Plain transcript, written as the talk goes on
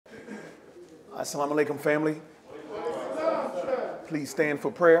Assalamu alaikum, family. Please stand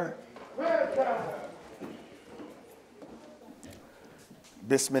for prayer.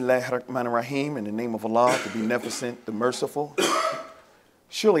 Bismillahir Rahmanir Rahim, in the name of Allah, the Beneficent, the Merciful.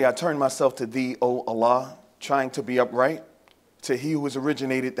 Surely I turn myself to Thee, O Allah, trying to be upright, to He who has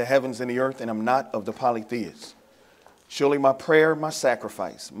originated the heavens and the earth, and am not of the polytheists. Surely my prayer, my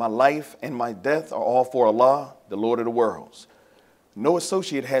sacrifice, my life, and my death are all for Allah, the Lord of the worlds. No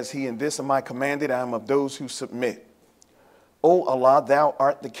associate has He in this am I commanded, I am of those who submit. O Allah, Thou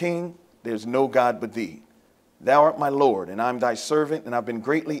art the King, there's no God but Thee. Thou art my Lord, and I am Thy servant, and I've been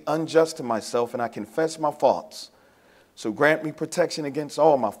greatly unjust to myself, and I confess my faults. So grant me protection against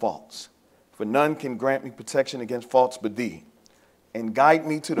all my faults, for none can grant me protection against faults but Thee. And guide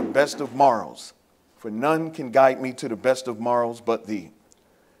me to the best of morals, for none can guide me to the best of morals but Thee.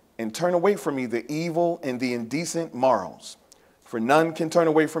 And turn away from me the evil and the indecent morals, for none can turn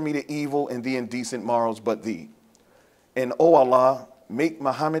away from me the evil and the indecent morals but Thee. And O Allah, make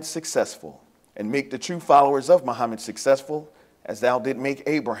Muhammad successful, and make the true followers of Muhammad successful, as Thou did make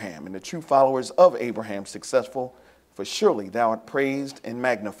Abraham, and the true followers of Abraham successful, for surely Thou art praised and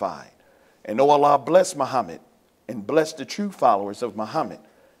magnified. And O Allah, bless Muhammad, and bless the true followers of Muhammad,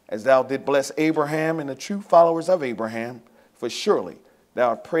 as Thou did bless Abraham and the true followers of Abraham, for surely Thou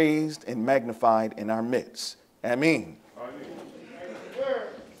art praised and magnified in our midst. Ameen.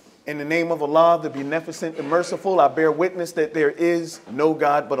 In the name of Allah, the Beneficent, the Merciful, I bear witness that there is no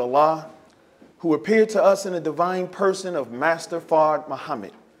God but Allah, who appeared to us in the divine person of Master Fard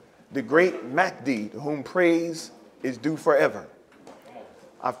Muhammad, the great Mahdi, to whom praise is due forever.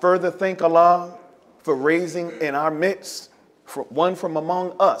 I further thank Allah for raising in our midst one from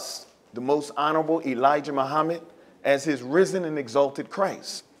among us, the most honorable Elijah Muhammad, as his risen and exalted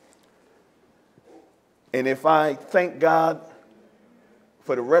Christ. And if I thank God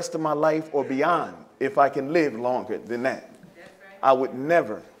for the rest of my life or beyond, if I can live longer than that, I would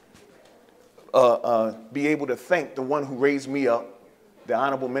never be able to thank the one who raised me up, the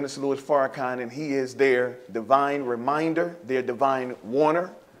Honorable Minister Louis Farrakhan, and he is their divine reminder, their divine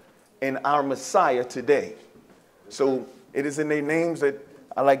warner, and our Messiah today. So it is in their names that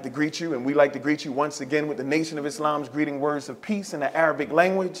I like to greet you, and we like to greet you once again with the Nation of Islam's greeting words of peace in the Arabic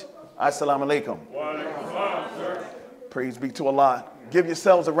language. Assalamu alaikum. Wa alaikum salam, sir. Praise be to Allah. Give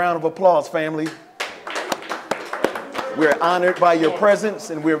yourselves a round of applause, family. We're honored by your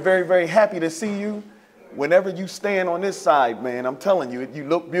presence, and we're very, very happy to see you. Whenever you stand on this side, man, I'm telling you, you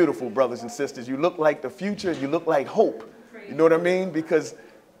look beautiful, brothers and sisters. You look like the future. You look like hope. You know what I mean? Because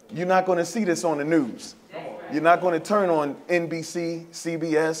you're not going to see this on the news. You're not going to turn on NBC,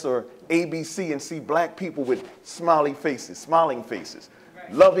 CBS, or ABC and see black people with smiling faces,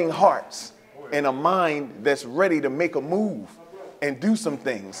 loving hearts, and a mind that's ready to make a move and do some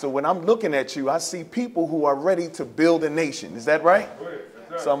things. So when I'm looking at you, I see people who are ready to build a nation. Is that right?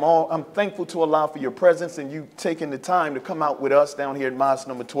 So I'm thankful to Allah for your presence and you taking the time to come out with us down here at Mosque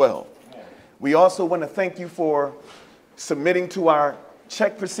number 12. We also want to thank you for submitting to our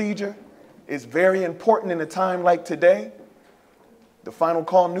check procedure. It's very important in a time like today. The Final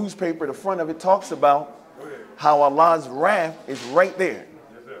Call newspaper, the front of it talks about how Allah's wrath is right there.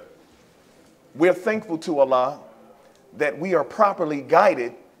 We're thankful to Allah that we are properly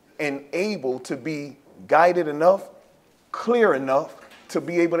guided and able to be guided enough, clear enough to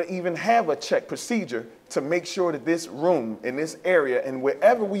be able to even have a check procedure to make sure that this room in this area and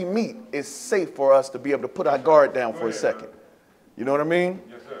wherever we meet is safe for us to be able to put our guard down for a second. You know what I mean?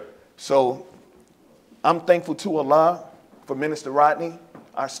 Yes, sir. So I'm thankful to Allah for Minister Rodney,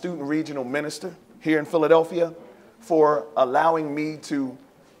 our student regional minister here in Philadelphia, for allowing me to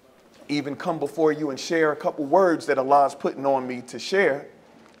even come before you and share a couple words that Allah is putting on me to share.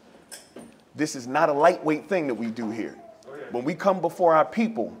 This is not a lightweight thing that we do here. When we come before our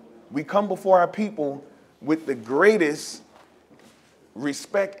people, we come before our people with the greatest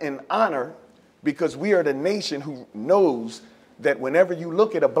respect and honor, because we are the nation who knows that whenever you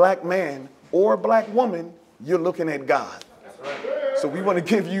look at a black man or a black woman, you're looking at God. So we want to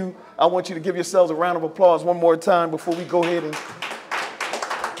give you, I want you to give yourselves a round of applause one more time before we go ahead and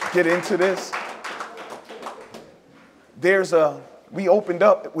get into this. We opened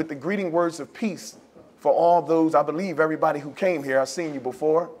up with the greeting words of peace for all those, I believe everybody who came here, I've seen you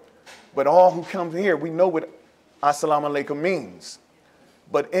before, but all who come here, we know what Assalamu alaikum means.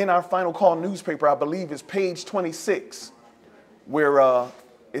 But in our Final Call newspaper, I believe it's page 26, where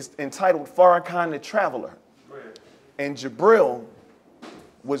it's entitled Farrakhan the Traveler. And Jibril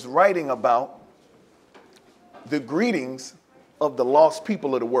was writing about the greetings of the lost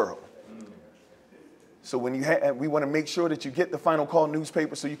people of the world. So when we want to make sure that you get the Final Call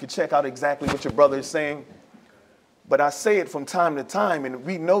newspaper so you can check out exactly what your brother is saying. But I say it from time to time, and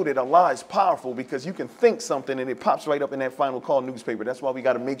we know that Allah is powerful because you can think something and it pops right up in that Final Call newspaper. That's why we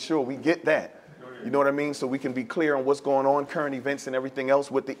got to make sure we get that. You know what I mean? So we can be clear on what's going on, current events and everything else,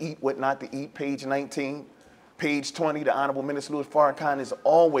 what to eat, what not to eat. Page 19, page 20, the Honorable Minister Louis Farrakhan is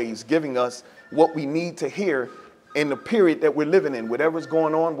always giving us what we need to hear in the period that we're living in. Whatever's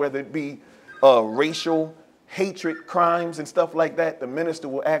going on, whether it be racial hatred, crimes, and stuff like that, the minister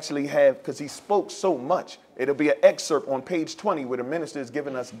will actually have, because he spoke so much, it'll be an excerpt on page 20 where the minister is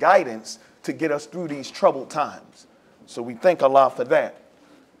giving us guidance to get us through these troubled times. So we thank Allah for that.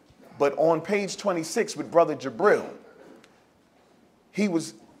 But on page 26 with Brother Jabril, he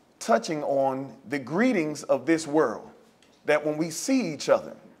was touching on the greetings of this world, that when we see each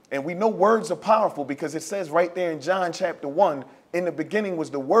other, and we know words are powerful because it says right there in John chapter 1, in the beginning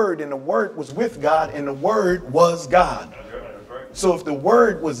was the Word, and the Word was with God, and the Word was God. So if the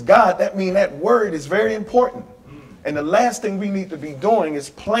Word was God, that means that Word is very important. And the last thing we need to be doing is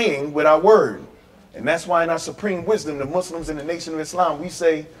playing with our Word. And that's why in our supreme wisdom, the Muslims in the Nation of Islam, we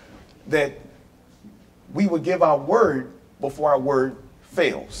say that we would give our word before our word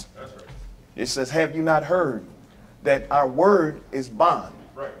fails. That's right. It says, have you not heard that our word is bond?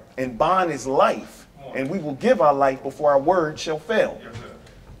 Right. And bond is life. And we will give our life before our word shall fail. Yes, sir.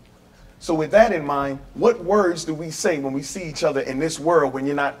 So with that in mind, what words do we say when we see each other in this world when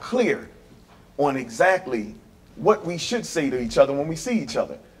you're not clear on exactly what we should say to each other when we see each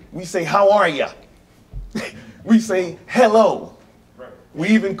other? We say, how are ya? We say, hello. Right. We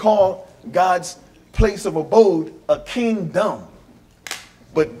even call God's place of abode a kingdom.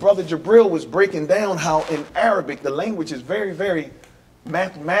 But Brother Jabril was breaking down how in Arabic, the language is very, very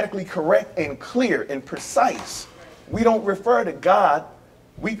mathematically correct and clear and precise. We don't refer to God.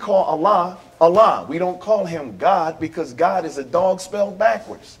 We call Allah, Allah. We don't call him God because God is a dog spelled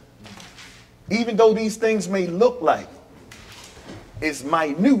backwards. Even though these things may look like it's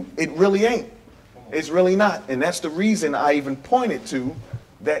minute, it really ain't. It's really not. And that's the reason I even pointed to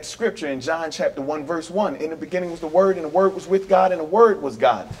that scripture in John chapter 1, verse 1. In the beginning was the Word, and the Word was with God, and the Word was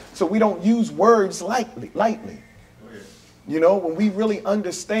God. So we don't use words lightly. You know, when we really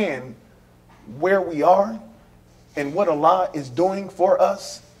understand where we are and what Allah is doing for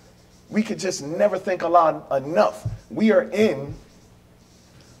us, we could just never thank Allah enough. We are in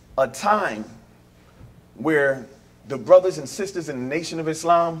a time where the brothers and sisters in the Nation of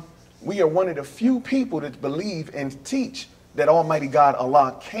Islam, we are one of the few people that believe and teach that Almighty God,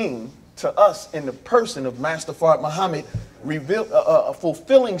 Allah, came to us in the person of Master Fard Muhammad,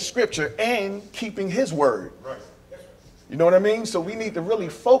 fulfilling scripture and keeping his word. Right. You know what I mean? So we need to really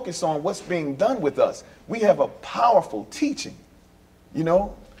focus on what's being done with us. We have a powerful teaching, you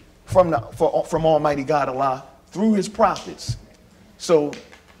know, from Almighty God, Allah, through his prophets. So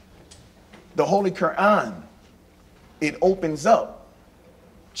the Holy Quran, it opens up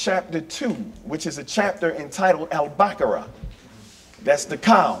chapter 2, which is a chapter entitled Al-Baqarah. That's the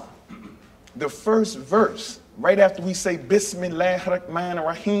cow. The first verse, right after we say Bismillahir Rahmanir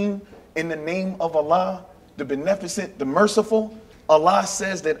Rahim, in the name of Allah, the beneficent, the merciful, Allah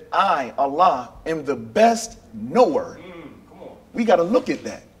says that I, Allah, am the best knower. We got to look at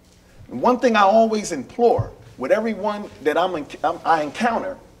that. And one thing I always implore with everyone that I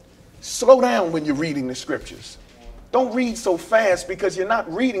encounter, slow down when you're reading the scriptures. Don't read so fast because you're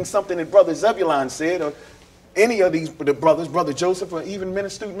not reading something that Brother Zebulon said or any of the brothers, Brother Joseph, or even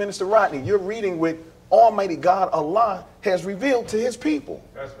Minister Rodney. You're reading what Almighty God, Allah, has revealed to his people.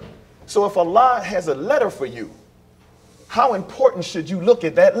 That's right. So if Allah has a letter for you, how important should you look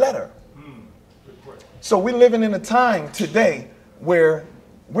at that letter? So we're living in a time today where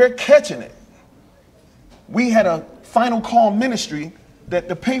we're catching it. We had a Final Call ministry that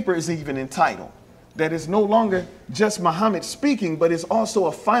the paper is even entitled, that is no longer just Muhammad speaking, but it's also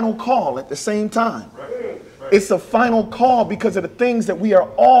a final call at the same time. Right. It's a final call because of the things that we are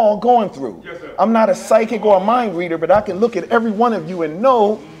all going through. Yes, I'm not a psychic or a mind reader, but I can look at every one of you and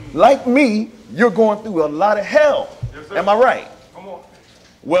know, like me, you're going through a lot of hell. Yes, am I right? Come on.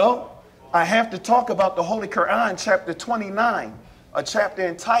 Well, I have to talk about the Holy Quran, chapter 29, a chapter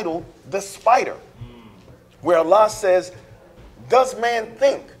entitled The Spider, where Allah says, does man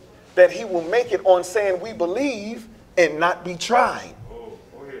think that he will make it on saying we believe and not be tried?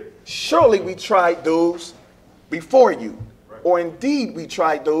 Surely we tried those before you, or indeed we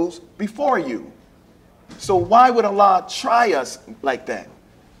tried those before you. So why would Allah try us like that?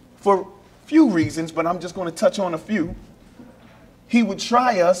 For few reasons, but I'm just going to touch on a few. He would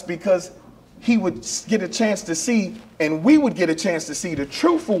try us because he would get a chance to see, and we would get a chance to see the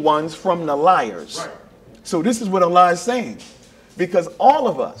truthful ones from the liars. Right. So this is what Allah is saying. Because all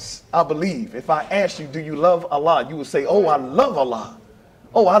of us, I believe, if I ask you, do you love Allah? You would say, oh, I love Allah.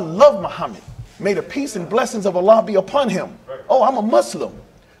 Oh, I love Muhammad. May the peace and blessings of Allah be upon him. Oh, I'm a Muslim.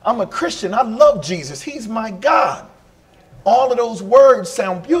 I'm a Christian. I love Jesus. He's my God. All of those words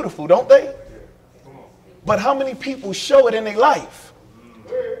sound beautiful, don't they? But how many people show it in their life?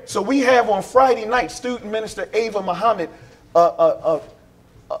 So we have on Friday night, student minister Ava Muhammad, a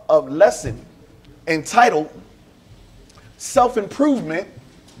lesson entitled Self-Improvement,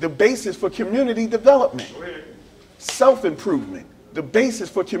 the Basis for Community Development. Self-improvement, the basis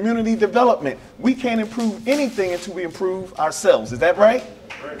for community development. We can't improve anything until we improve ourselves. Is that right?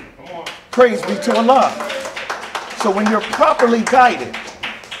 Praise be to Allah. So when you're properly guided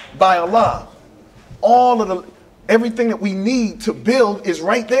by Allah, everything that we need to build is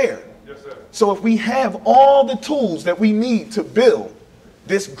right there. Yes, sir. So if we have all the tools that we need to build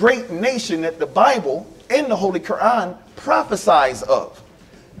this great nation that the Bible and the Holy Quran prophesies of,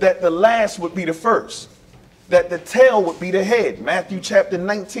 that the last would be the first, that the tail would be the head. Matthew chapter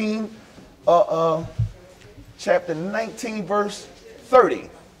 19, verse 30.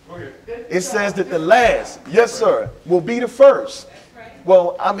 It says that the last, yes sir, will be the first.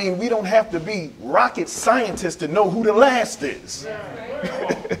 Well, I mean, we don't have to be rocket scientists to know who the last is.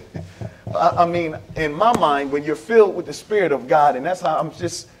 I mean, in my mind, when you're filled with the Spirit of God, and that's how I'm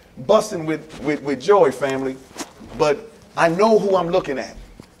just busting with joy, family, but I know who I'm looking at.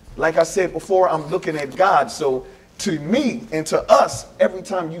 Like I said before, I'm looking at God. So to me and to us, every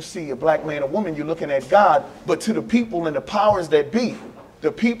time you see a black man or woman, you're looking at God. But to the people and the powers that be,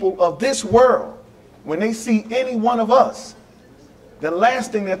 the people of this world, when they see any one of us, the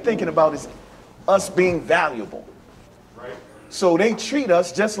last thing they're thinking about is us being valuable. Right. So they treat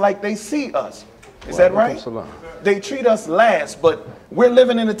us just like they see us. Is that right? They treat us last, but we're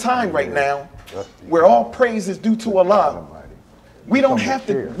living in a time right now where all praise is due to Allah. We don't have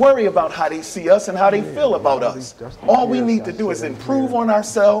to worry about how they see us and how they feel about us. All we need to do is improve on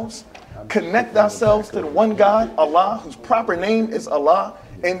ourselves, connect ourselves to the one God, Allah, whose proper name is Allah,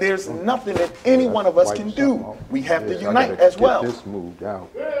 and there's nothing that any one of us can do. We have to unite as well.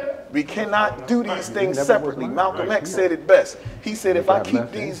 We cannot do these things separately. Malcolm X said it best. He said, if I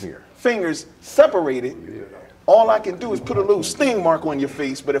keep these fingers separated, all I can do is put a little sting mark on your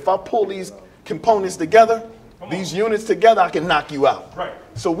face, but if I pull these components together, these units together, I can knock you out. Right.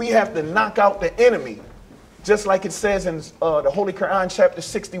 So we have to knock out the enemy, just like it says in the Holy Quran, chapter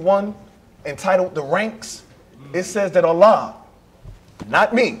 61, entitled The Ranks. It says that Allah,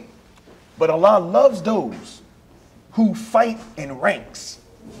 not me, but Allah loves those who fight in ranks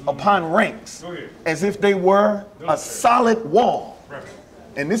upon ranks, as if they were a solid wall.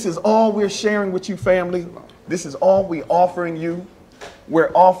 And this is all we're sharing with you, family. This is all we're offering you.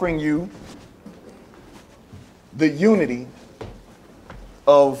 We're offering you the unity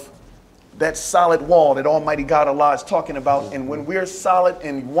of that solid wall that Almighty God Allah is talking about. And when we're solid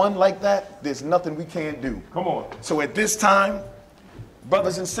and one like that, there's nothing we can't do. Come on. So at this time,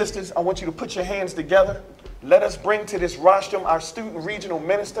 brothers and sisters, I want you to put your hands together. Let us bring to this rostrum our student regional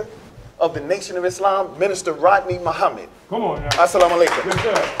minister of the Nation of Islam, Minister Rodney Muhammad. Come on now. Assalamu alaikum. Yes,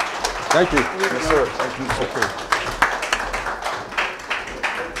 sir. Thank you. Yes, sir. Thank you, sir.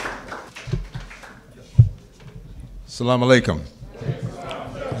 Assalamu alaikum.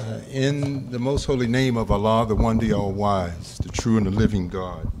 In the most holy name of Allah, the one, the all-wise, the true and the living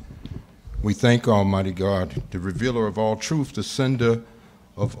God, we thank Almighty God, the revealer of all truth, the sender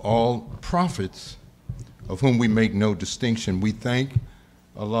of all prophets, of whom we make no distinction. We thank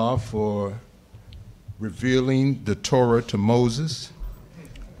Allah for revealing the Torah to Moses.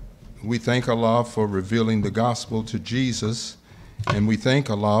 We thank Allah for revealing the gospel to Jesus. And we thank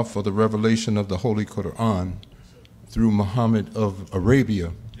Allah for the revelation of the Holy Quran through Muhammad of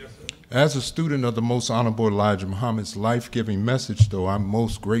Arabia. As a student of the most honorable Elijah Muhammad's life-giving message, though, I'm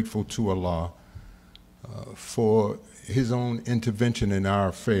most grateful to Allah for his own intervention in our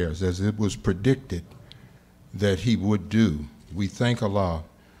affairs, as it was predicted that he would do. We thank Allah,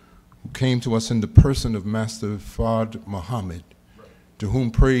 who came to us in the person of Master Fard Muhammad, to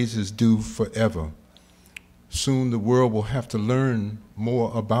whom praise is due forever. Soon the world will have to learn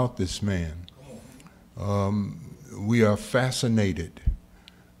more about this man. We are fascinated.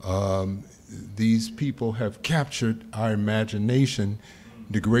 These people have captured our imagination,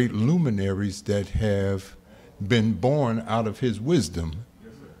 the great luminaries that have been born out of his wisdom.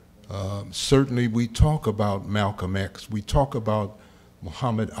 Certainly we talk about Malcolm X, we talk about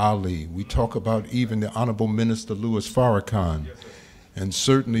Muhammad Ali, we talk about even the Honorable Minister Louis Farrakhan, and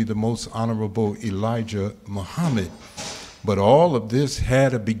certainly the most honorable Elijah Muhammad. But all of this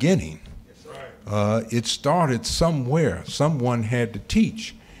had a beginning. It started somewhere. Someone had to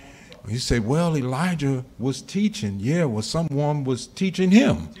teach. You say, well, Elijah was teaching. Yeah, well, someone was teaching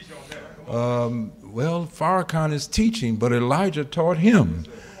him. Well, Farrakhan is teaching, but Elijah taught him.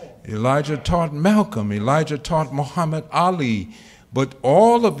 Elijah taught Malcolm. Elijah taught Muhammad Ali. But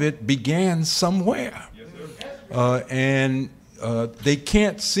all of it began somewhere. And they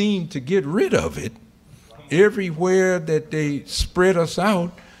can't seem to get rid of it. Everywhere that they spread us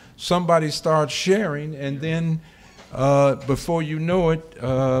out, somebody starts sharing, and then before you know it,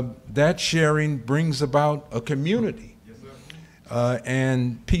 that sharing brings about a community.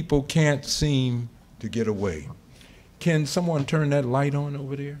 And people can't seem to get away. Can someone turn that light on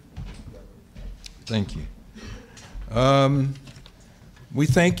over there? Thank you. We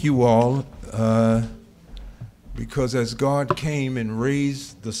thank you all because as God came and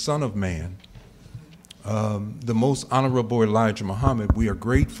raised the Son of Man, the most honorable Elijah Muhammad, we are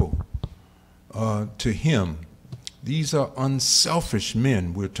grateful to him. These are unselfish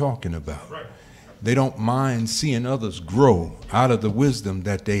men we're talking about. They don't mind seeing others grow out of the wisdom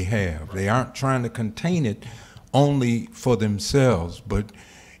that they have. They aren't trying to contain it only for themselves, but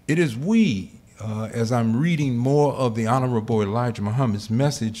it is we, as I'm reading more of the Honorable Elijah Muhammad's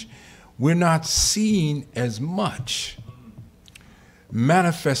message, we're not seeing as much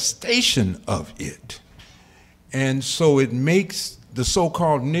manifestation of it. And so it makes the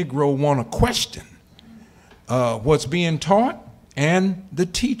so-called Negro want to question what's being taught and the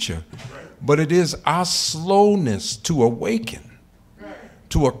teacher. But it is our slowness to awaken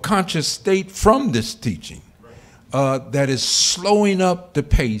to a conscious state from this teaching that is slowing up the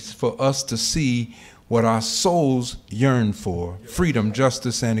pace for us to see what our souls yearn for: freedom,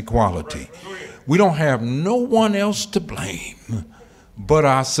 justice, and equality. We don't have no one else to blame but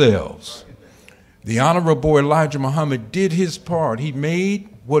ourselves. The Honorable Elijah Muhammad did his part. He made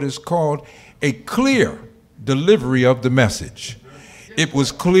what is called a clear delivery of the message. It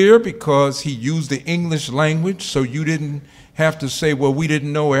was clear because he used the English language, so you didn't have to say, well, we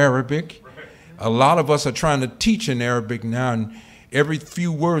didn't know Arabic. A lot of us are trying to teach in Arabic now, and every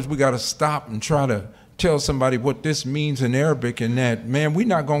few words we got to stop and try to tell somebody what this means in Arabic and that. Man, we're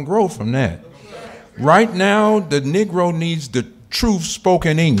not going to grow from that. Right now, the Negro needs the truth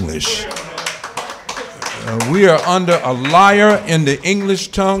spoken English. We are under a liar in the English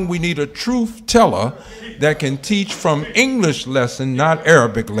tongue. We need a truth teller that can teach from English lesson, not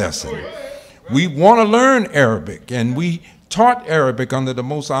Arabic lesson. We want to learn Arabic, and we taught Arabic under the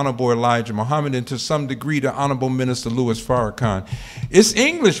most honorable Elijah Muhammad, and to some degree the honorable Minister Louis Farrakhan. It's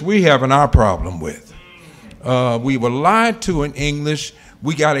English we having our problem with. We were lied to in English.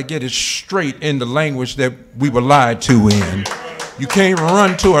 We got to get it straight in the language that we were lied to in. You can't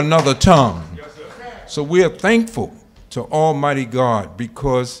run to another tongue. So we are thankful to Almighty God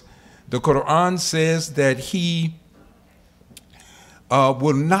because the Quran says that he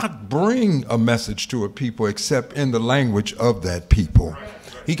will not bring a message to a people except in the language of that people.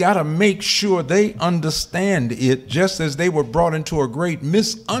 He got to make sure they understand it, just as they were brought into a great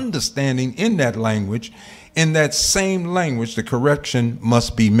misunderstanding in that language. In that same language, the correction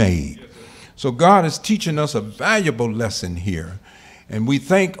must be made. So God is teaching us a valuable lesson here. And we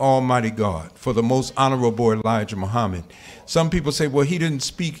thank Almighty God for the most honorable Elijah Muhammad. Some people say, well, he didn't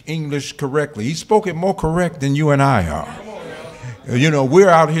speak English correctly. He spoke it more correct than you and I are. You know, we're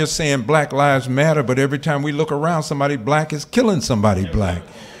out here saying Black Lives Matter, but every time we look around, somebody black is killing somebody black.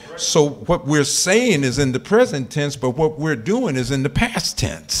 So what we're saying is in the present tense, but what we're doing is in the past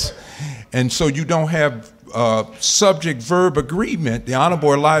tense. And so you don't have subject-verb agreement. The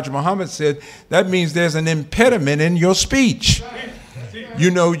Honorable Elijah Muhammad said that means there's an impediment in your speech.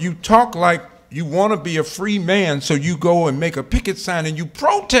 You know, you talk like you want to be a free man, so you go and make a picket sign and you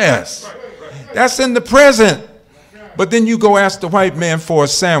protest. That's in the present. But then you go ask the white man for a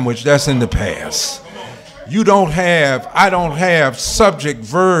sandwich. That's in the past. You don't have, I don't have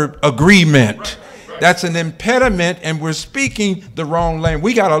subject-verb agreement. That's an impediment, and we're speaking the wrong language.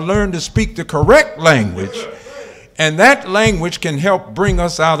 We got to learn to speak the correct language, and that language can help bring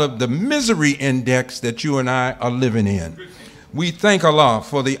us out of the misery index that you and I are living in. We thank Allah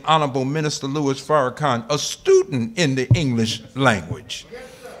for the Honorable Minister Louis Farrakhan, a student in the English language.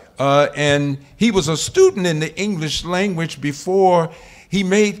 And he was a student in the English language before he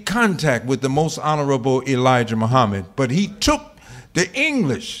made contact with the most honorable Elijah Muhammad. But he took the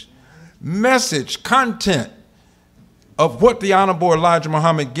English message, content of what the honorable Elijah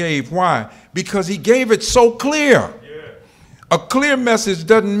Muhammad gave. Why? Because he gave it so clear. A clear message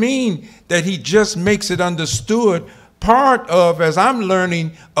doesn't mean that he just makes it understood. Part of, as I'm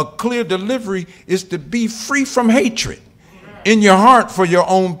learning, a clear delivery is to be free from hatred. in your heart for your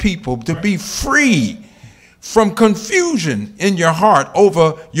own people, to be free from confusion in your heart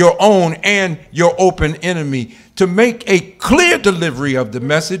over your own and your open enemy, to make a clear delivery of the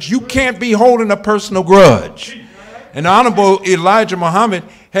message. You can't be holding a personal grudge. And Honorable Elijah Muhammad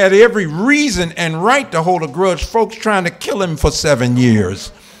had every reason and right to hold a grudge. Folks trying to kill him for 7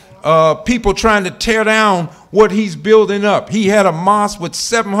 years. People trying to tear down what he's building up. He had a mosque with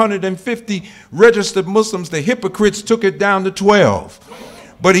 750 registered Muslims. The hypocrites took it down to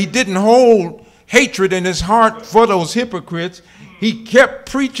 12. But he didn't hold hatred in his heart for those hypocrites. He kept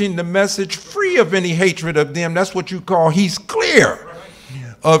preaching the message free of any hatred of them. That's what you call, he's clear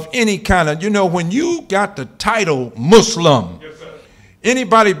of any kind of, you know, when you got the title Muslim,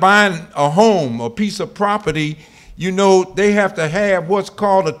 anybody buying a home or piece of property, you know, they have to have what's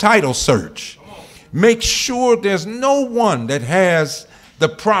called a title search. Make sure there's no one that has the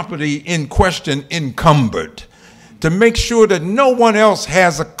property in question encumbered. To make sure that no one else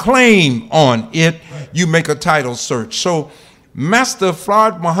has a claim on it, you make a title search. So Master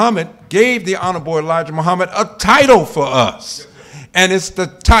Fard Muhammad gave the Honorable Elijah Muhammad a title for us, and it's the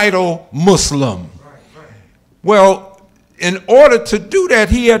title Muslim. Well, in order to do that,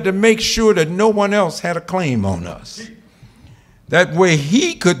 he had to make sure that no one else had a claim on us. That way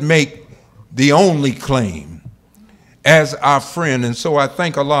he could make the only claim as our friend. And so I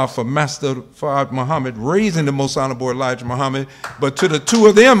thank Allah for Master Fard Muhammad raising the Most Honorable Elijah Muhammad. But to the two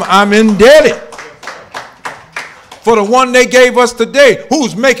of them, I'm indebted for the one they gave us today,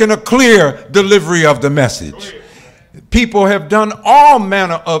 who's making a clear delivery of the message. People have done all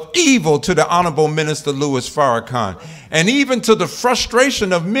manner of evil to the Honorable Minister Louis Farrakhan. And even to the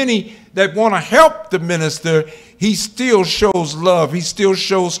frustration of many that want to help the minister, he still shows love. He still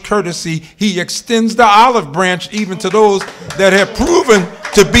shows courtesy. He extends the olive branch even to those that have proven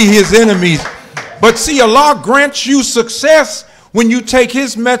to be his enemies. But see, Allah grants you success when you take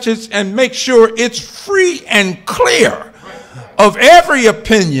his message and make sure it's free and clear of every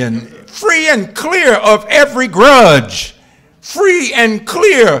opinion, free and clear of every grudge, free and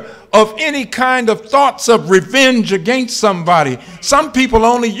clear of any kind of thoughts of revenge against somebody. Some people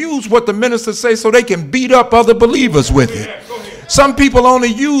only use what the minister says so they can beat up other believers with it. Some people only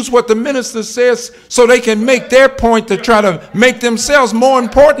use what the minister says so they can make their point to try to make themselves more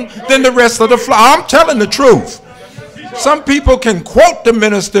important than the rest of the flock. I'm telling the truth. Some people can quote the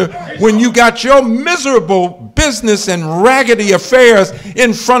minister when you got your miserable business and raggedy affairs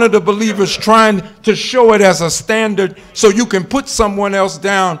in front of the believers, trying to show it as a standard so you can put someone else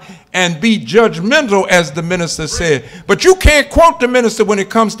down and be judgmental, as the minister said. But you can't quote the minister when it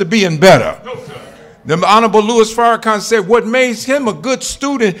comes to being better. The Honorable Louis Farrakhan said what made him a good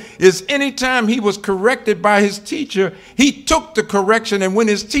student is anytime he was corrected by his teacher, he took the correction, and when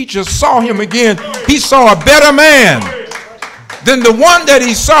his teacher saw him again, he saw a better man than the one that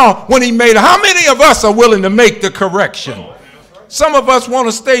he saw when he made it. How many of us are willing to make the correction? Some of us want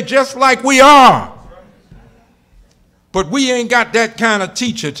to stay just like we are. But we ain't got that kind of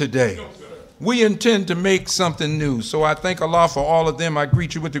teacher today. We intend to make something new. So I thank Allah for all of them. I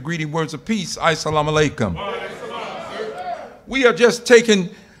greet you with the greeting words of peace. Assalamu alaikum. We are just taking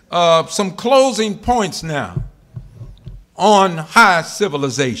some closing points now on high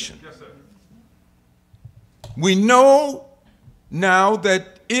civilization. We know now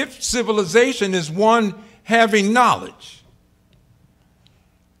that if civilization is one having knowledge,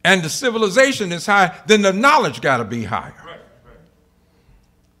 and the civilization is high, then the knowledge got to be higher.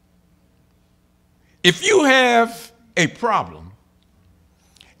 If you have a problem,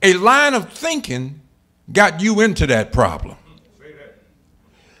 a line of thinking got you into that problem.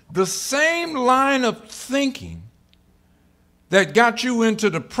 The same line of thinking that got you into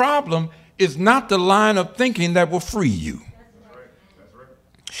the problem is not the line of thinking that will free you.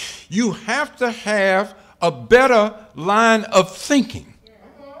 You have to have a better line of thinking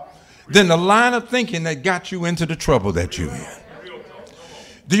than the line of thinking that got you into the trouble that you're in.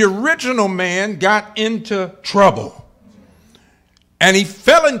 The original man got into trouble, and he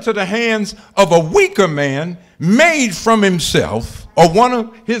fell into the hands of a weaker man made from himself or one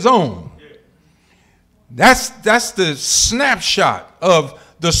of his own. That's the snapshot of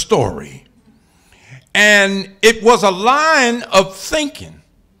the story. And it was a line of thinking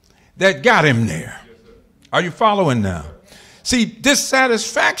that got him there. Are you following now? See,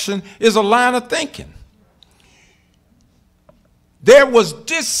 dissatisfaction is a line of thinking. There was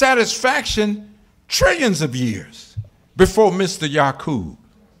dissatisfaction trillions of years before Mr. Yaqub.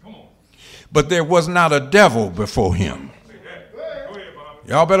 But there was not a devil before him.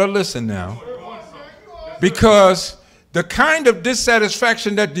 Y'all better listen now. Because the kind of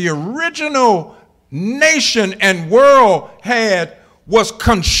dissatisfaction that the original nation and world had was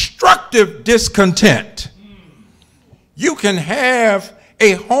constructive discontent. You can have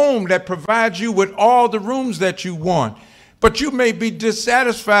a home that provides you with all the rooms that you want, but you may be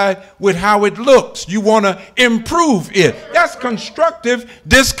dissatisfied with how it looks. You want to improve it. That's constructive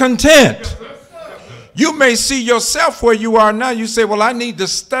discontent. You may see yourself where you are now. You say, well, I need to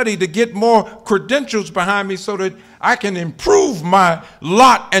study to get more credentials behind me so that I can improve my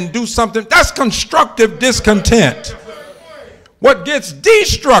lot and do something. That's constructive discontent. What gets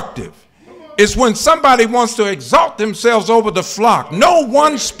destructive is when somebody wants to exalt themselves over the flock. No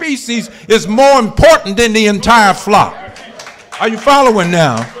one species is more important than the entire flock. Are you following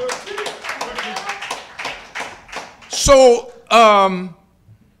now? So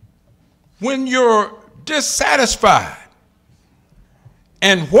when you're dissatisfied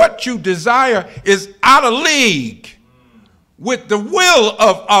and what you desire is out of league with the will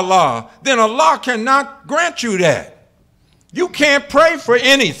of Allah, then Allah cannot grant you that. You can't pray for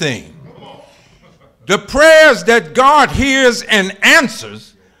anything. The prayers that God hears and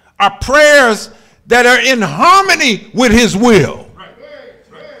answers are prayers that are in harmony with his will.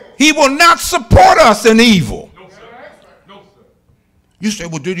 He will not support us in evil. You say,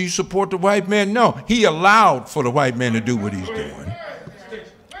 well, did he support the white man? No, he allowed for the white man to do what he's doing.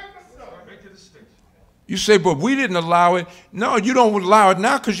 You say, but we didn't allow it. No, you don't allow it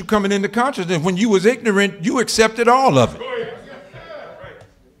now because you're coming into consciousness. When you was ignorant, you accepted all of it.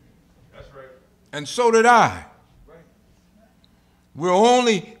 And so did I. We're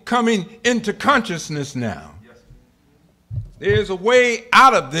only coming into consciousness now. There's a way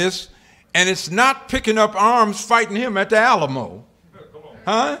out of this, and it's not picking up arms fighting him at the Alamo.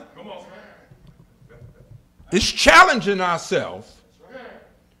 Huh? It's challenging ourselves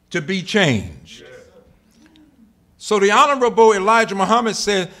to be changed. So the Honorable Elijah Muhammad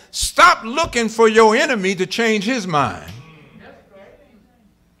said, stop looking for your enemy to change his mind.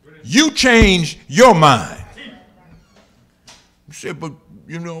 You change your mind. You say, but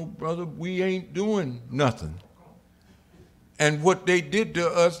you know, brother, we ain't doing nothing. And what they did to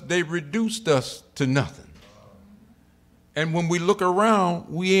us, they reduced us to nothing. And when we look around,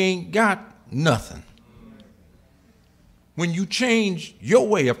 we ain't got nothing. When you change your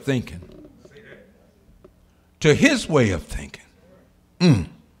way of thinking to his way of thinking,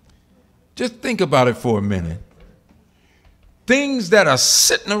 just think about it for a minute. Things that are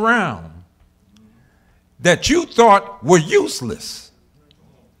sitting around that you thought were useless,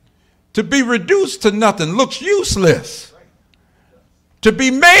 to be reduced to nothing looks useless. To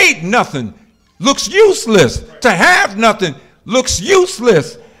be made nothing looks useless. To have nothing looks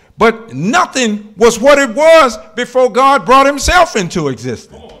useless. But nothing was what it was before God brought himself into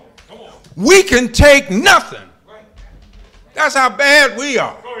existence. We can take nothing. That's how bad we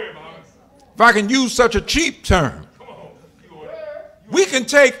are. If I can use such a cheap term. We can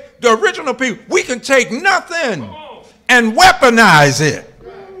take the original people. We can take nothing and weaponize it.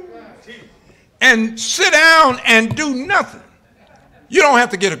 And sit down and do nothing. You don't have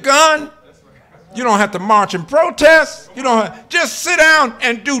to get a gun. You don't have to march and protest. You don't have, just sit down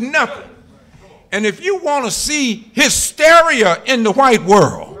and do nothing. And if you want to see hysteria in the white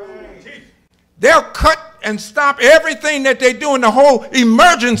world, they'll cut and stop everything that they do in the whole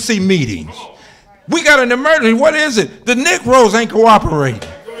emergency meetings. We got an emergency. What is it? The Negroes ain't cooperating.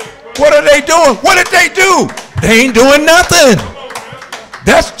 What are they doing? What did they do? They ain't doing nothing.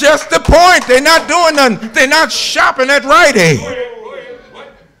 That's just the point. They're not doing nothing. They're not shopping at Rite Aid.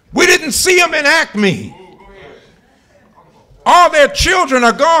 We didn't see them in Acme. All their children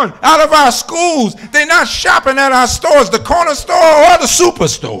are gone out of our schools. They're not shopping at our stores, the corner store or the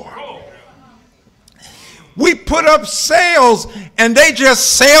superstore. We put up sales and they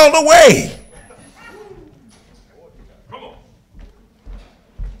just sailed away.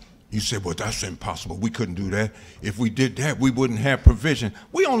 You said, well, that's impossible. We couldn't do that. If we did that, we wouldn't have provision.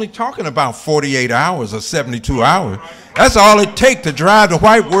 We're only talking about 48 hours or 72 hours. That's all it takes to drive the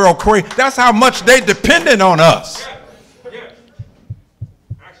white world crazy. That's how much they dependent on us.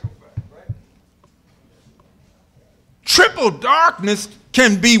 Triple darkness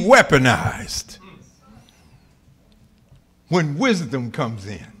can be weaponized when wisdom comes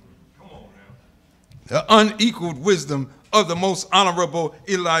in. The unequaled wisdom of the most honorable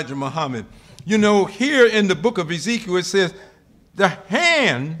Elijah Muhammad. You know, here in the book of Ezekiel, it says, the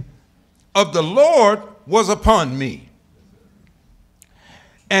hand of the Lord was upon me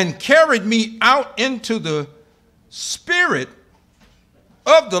and carried me out into the spirit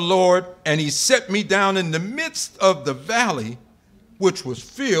of the Lord, and he set me down in the midst of the valley, which was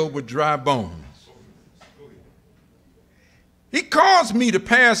filled with dry bones. He caused me to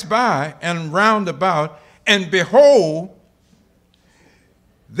pass by and round about, and behold,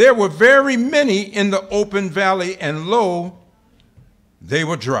 there were very many in the open valley, and lo, they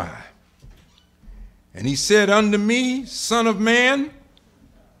were dry. And he said unto me, Son of man,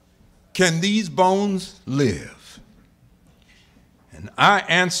 can these bones live? And I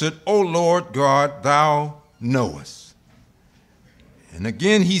answered, O Lord God, thou knowest. And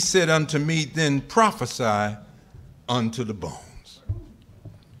again he said unto me, then prophesy unto the bones.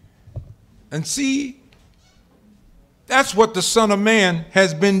 And see, that's what the Son of Man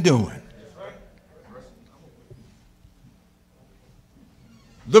has been doing.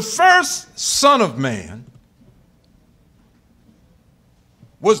 The first Son of Man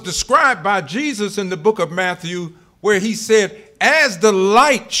was described by Jesus in the book of Matthew, where he said, as the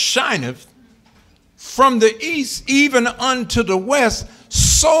light shineth from the east even unto the west,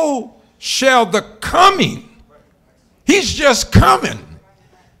 so shall the coming. He's just coming.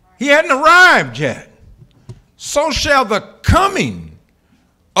 He hadn't arrived yet. So shall the coming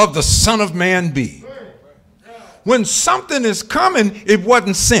of the Son of Man be. When something is coming, it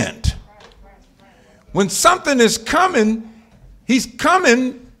wasn't sent. When something is coming, he's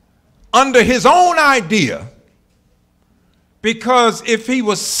coming under his own idea. Because if he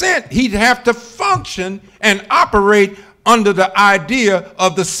was sent, he'd have to function and operate under the idea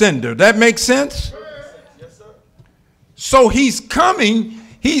of the sender. That makes sense? Yes, sir. So he's coming,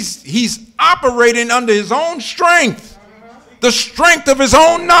 he's operating under his own strength, the strength of his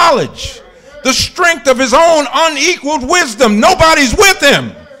own knowledge, the strength of his own unequaled wisdom. Nobody's with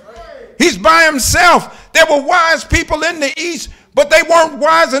him. He's by himself. There were wise people in the east, but they weren't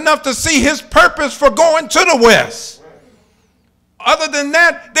wise enough to see his purpose for going to the west. Other than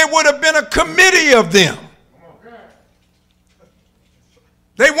that, there would have been a committee of them.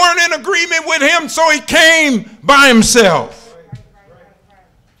 They weren't in agreement with him, so he came by himself.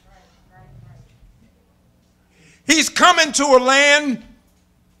 He's coming to a land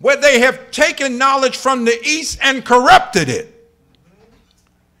where they have taken knowledge from the east and corrupted it.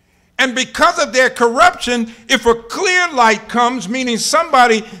 And because of their corruption, if a clear light comes, meaning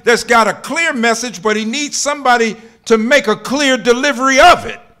somebody that's got a clear message, but he needs somebody to make a clear delivery of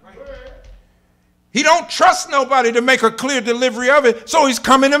it. He don't trust nobody to make a clear delivery of it, so he's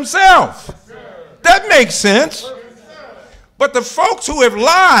coming himself. That makes sense. But the folks who have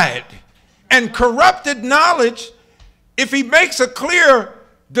lied and corrupted knowledge, if he makes a clear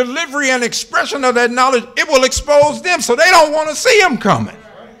delivery and expression of that knowledge, it will expose them, so they don't want to see him coming.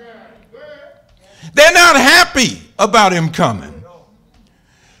 They're not happy about him coming.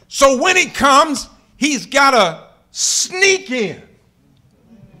 So when he comes, he's got to sneak in.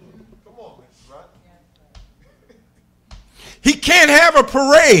 He can't have a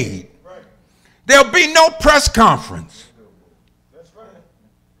parade. There'll be no press conference.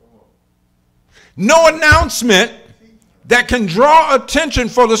 No announcement that can draw attention,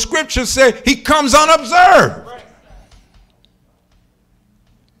 for the scriptures say he comes unobserved.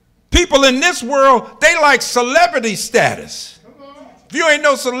 People in this world, they like celebrity status. If you ain't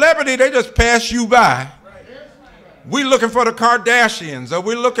no celebrity, they just pass you by. We're looking for the Kardashians, or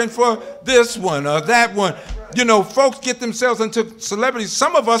we're looking for this one or that one. You know, folks get themselves into celebrities.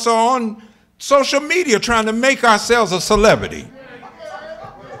 Some of us are on social media trying to make ourselves a celebrity.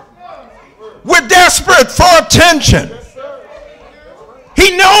 We're desperate for attention.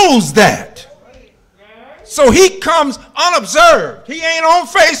 He knows that. So he comes unobserved. He ain't on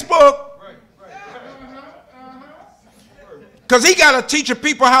Facebook. Because he got to teach the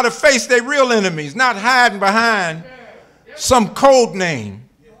people how to face their real enemies, not hiding behind some code name.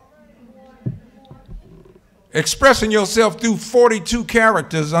 Expressing yourself through 42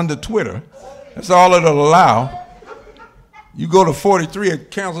 characters under Twitter. That's all it'll allow. You go to 43,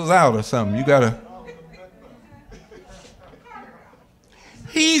 it cancels out or something. You got to.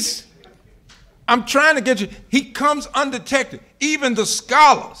 I'm trying to get you. He comes undetected. Even the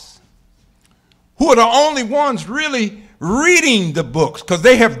scholars, who are the only ones really reading the books, because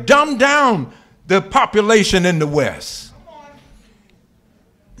they have dumbed down the population in the West.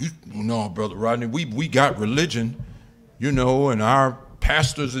 You know, Brother Rodney, we got religion, you know, and our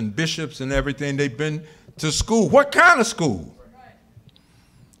pastors and bishops and everything, they've been to school. What kind of school?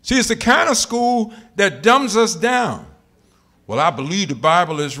 See, it's the kind of school that dumbs us down. Well, I believe the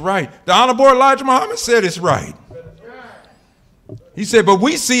Bible is right. The Honorable Elijah Muhammad said it's right. He said, but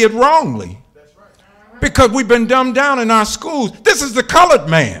we see it wrongly because we've been dumbed down in our schools. This is the colored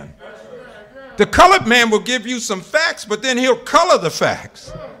man. The colored man will give you some facts, but then he'll color the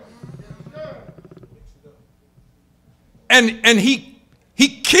facts. And he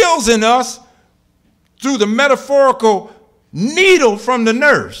kills in us through the metaphorical needle from the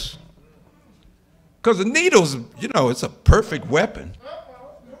nurse. Because the needle's, you know, it's a perfect weapon.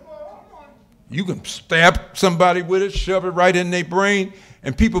 You can stab somebody with it, shove it right in their brain,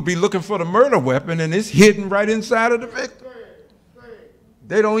 and people be looking for the murder weapon, and it's hidden right inside of the victim.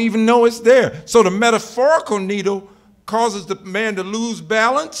 They don't even know it's there. So the metaphorical needle causes the man to lose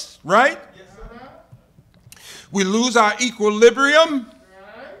balance, right? We lose our equilibrium.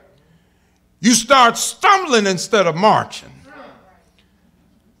 You start stumbling instead of marching.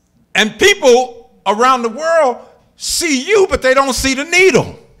 And people around the world see you, but they don't see the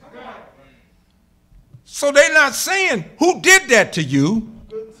needle. So they're not saying, who did that to you?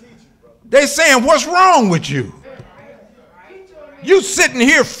 They're saying, what's wrong with you? You sitting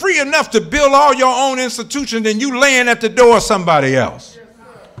here free enough to build all your own institutions and you laying at the door of somebody else.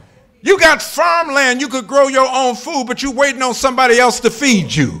 You got farmland, you could grow your own food, but you waiting on somebody else to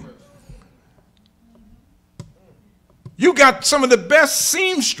feed you. You got some of the best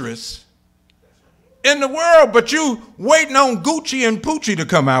seamstress in the world, but you waiting on Gucci and Poochie to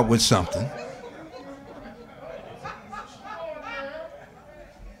come out with something.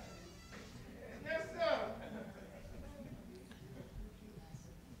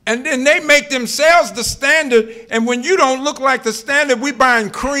 And then they make themselves the standard, and when you don't look like the standard, we buying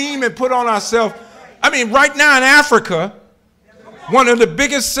cream and put on ourselves. I mean, right now in Africa, one of the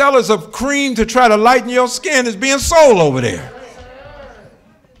biggest sellers of cream to try to lighten your skin is being sold over there.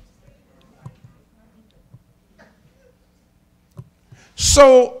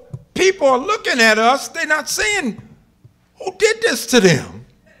 So people are looking at us, they're not saying, who did this to them?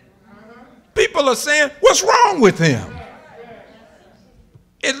 People are saying, what's wrong with them?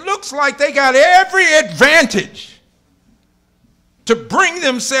 It looks like they got every advantage to bring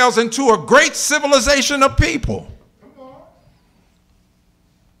themselves into a great civilization of people.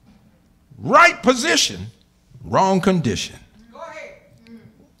 Right position, wrong condition.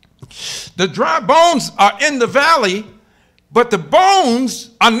 The dry bones are in the valley, but the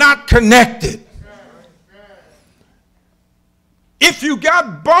bones are not connected. If you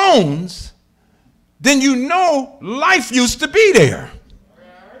got bones, then you know life used to be there.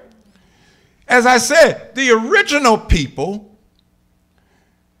 As I said, the original people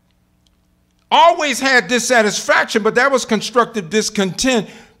always had dissatisfaction, but that was constructive discontent.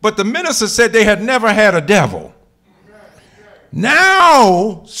 But the minister said they had never had a devil.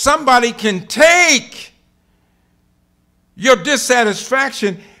 Now somebody can take your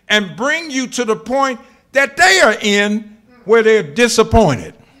dissatisfaction and bring you to the point that they are in where they're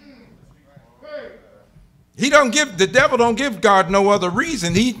disappointed. The devil don't give God no other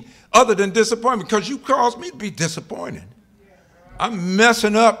reason other than disappointment, because you caused me to be disappointed. I'm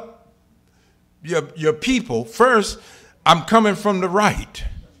messing up your people. First, I'm coming from the right.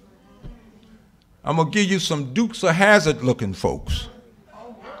 I'm going to give you some Dukes of Hazzard looking folks.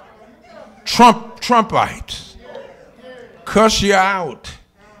 Trumpites. Cuss you out.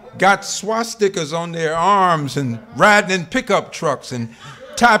 Got swastikas on their arms and riding in pickup trucks and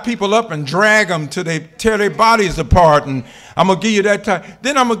tie people up and drag them till they tear their bodies apart. And I'm going to give you that time.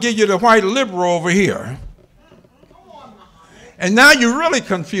 Then I'm going to give you the white liberal over here. And now you're really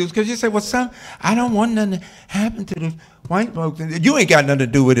confused because you say, well, son, I don't want nothing to happen to the white folks. You ain't got nothing to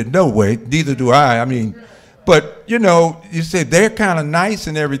do with it, no way. Neither do I. I mean, but, you know, you say they're kind of nice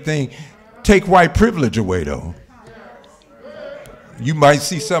and everything. Take white privilege away, though. You might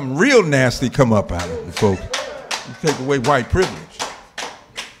see something real nasty come up out of it, folks. You take away white privilege.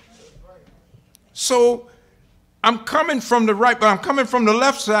 So I'm coming from the right, but I'm coming from the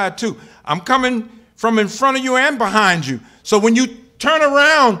left side too. I'm coming from in front of you and behind you. So when you turn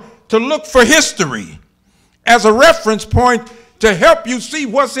around to look for history as a reference point to help you see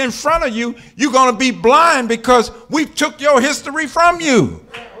what's in front of you, you're going to be blind because we took your history from you.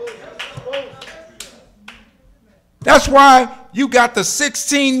 That's why you got the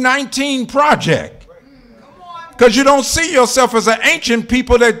 1619 project. Because you don't see yourself as an ancient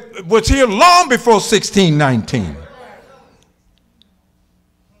people that was here long before 1619.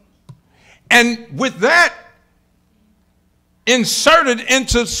 And with that inserted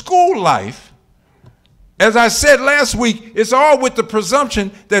into school life, as I said last week, it's all with the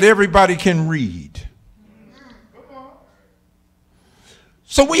presumption that everybody can read.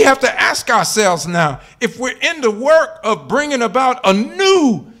 So we have to ask ourselves now, if we're in the work of bringing about a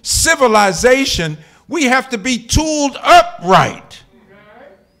new civilization, we have to be tooled up right.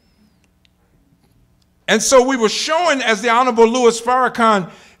 And so we were showing, as the Honorable Louis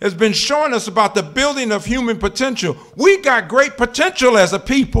Farrakhan has been showing us about the building of human potential. We got great potential as a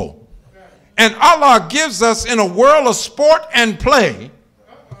people. And Allah gives us, in a world of sport and play,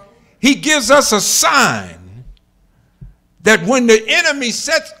 He gives us a sign That when the enemy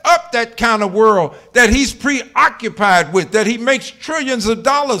sets up that kind of world that he's preoccupied with, that he makes trillions of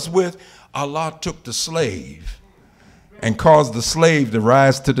dollars with, Allah took the slave and caused the slave to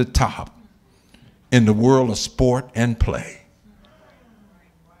rise to the top in the world of sport and play.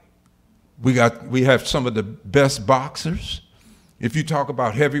 We have some of the best boxers. If you talk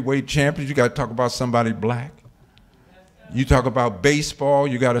about heavyweight champions, you got to talk about somebody black. You talk about baseball,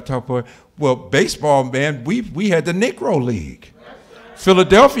 you got to talk about, well, baseball, man, we had the Negro League.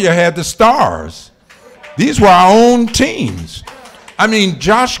 Philadelphia had the Stars. These were our own teams. I mean,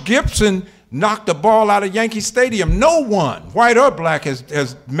 Josh Gibson knocked the ball out of Yankee Stadium. No one, white or black,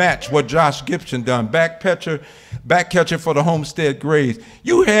 has matched what Josh Gibson done. Back catcher for the Homestead Grays.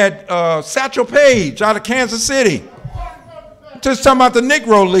 You had Satchel Paige out of Kansas City. Just talking about the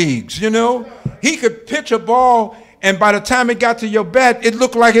Negro Leagues, you know. He could pitch a ball, and by the time it got to your bat, it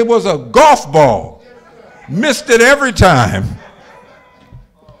looked like it was a golf ball. Missed it every time.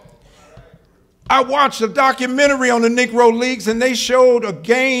 I watched a documentary on the Negro Leagues, and they showed a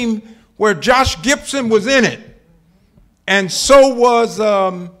game where Josh Gibson was in it, and so was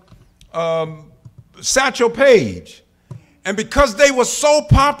Satchel Paige. And because they were so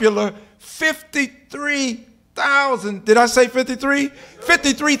popular, 53,000, did I say 53?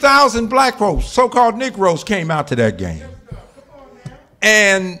 53,000 black folks, so-called Negroes, came out to that game.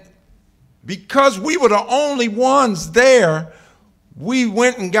 And because we were the only ones there, we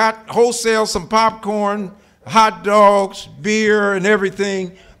went and got wholesale some popcorn, hot dogs, beer, and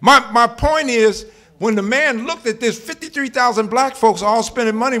everything. My point is, when the man looked at this, 53,000 black folks all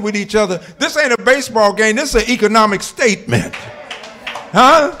spending money with each other, this ain't a baseball game, this is an economic statement.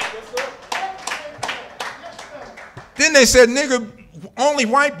 Huh? Then they said, nigga, only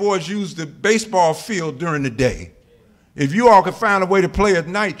white boys use the baseball field during the day. If you all could find a way to play at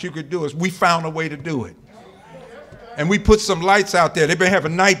night, you could do it. We found a way to do it. And we put some lights out there. They've been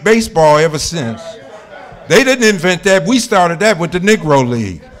having night baseball ever since. They didn't invent that. We started that with the Negro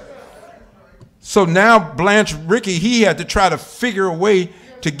League. So now Blanche Rickey, he had to try to figure a way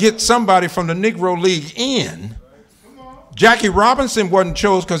to get somebody from the Negro League in. Jackie Robinson wasn't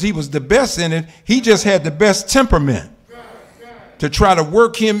chosen because he was the best in it. He just had the best temperament to try to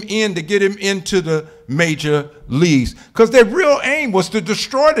work him in to get him into the major leagues. Because their real aim was to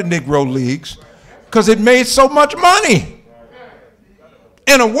destroy the Negro Leagues because it made so much money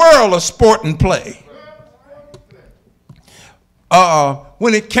in a world of sport and play.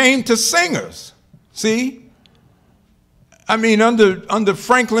 When it came to singers, see, I mean, under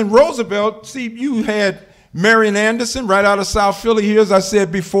Franklin Roosevelt, see, you had Marian Anderson right out of South Philly here, as I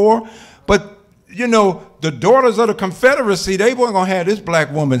said before. But, you know, the Daughters of the Confederacy, they weren't going to have this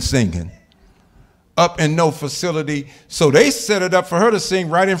black woman singing up in no facility. So they set it up for her to sing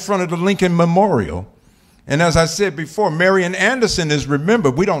right in front of the Lincoln Memorial. And as I said before, Marian Anderson is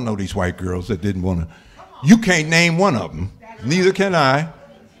remembered. We don't know these white girls that didn't want to. You can't name one of them. Neither can I.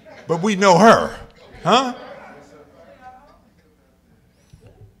 But we know her. Huh?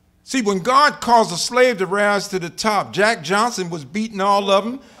 See, when God caused a slave to rise to the top, Jack Johnson was beating all of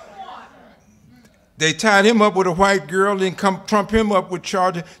them. They tied him up with a white girl, then trump him up with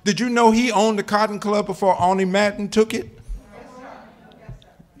charges. Did you know he owned the Cotton Club before Arnie Madden took it?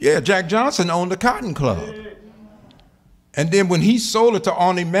 Yeah, Jack Johnson owned the Cotton Club. And then when he sold it to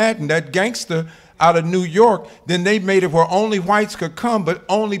Arnie Madden, that gangster out of New York, then they made it where only whites could come, but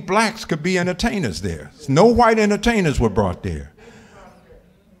only blacks could be entertainers there. No white entertainers were brought there.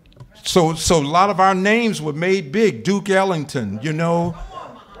 So a lot of our names were made big. Duke Ellington, you know,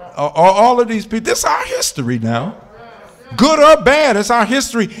 all of these people. This is our history now. Good or bad, it's our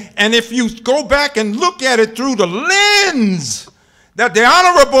history. And if you go back and look at it through the lens that the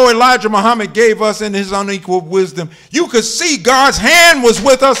Honorable Elijah Muhammad gave us in his unequaled wisdom, you could see God's hand was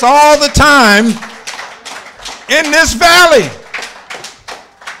with us all the time in this valley.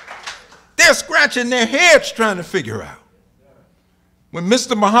 They're scratching their heads trying to figure out. When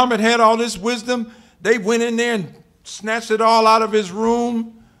Mr. Muhammad had all this wisdom, they went in there and snatched it all out of his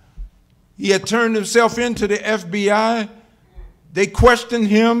room. He had turned himself into the FBI. They questioned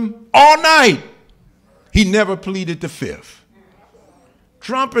him all night. He never pleaded the fifth.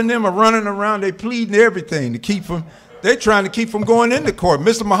 Trump and them are running around, they pleading everything to keep him. They're trying to keep him going into court.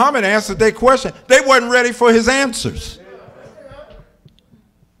 Mr. Muhammad answered their question. They wasn't ready for his answers.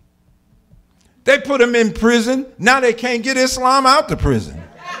 They put him in prison. Now they can't get Islam out the prison.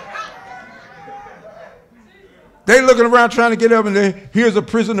 They looking around trying to get up, and here's a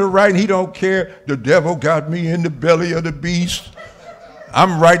prisoner writing, he don't care. The devil got me in the belly of the beast.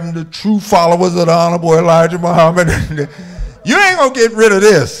 I'm writing the true followers of the Honorable Elijah Muhammad. You ain't gonna get rid of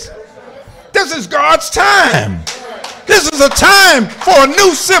this. This is God's time. This is a time for a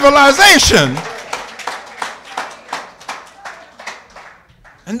new civilization.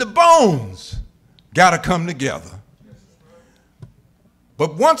 And the bones got to come together.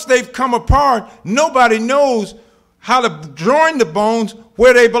 But once they've come apart, nobody knows how to join the bones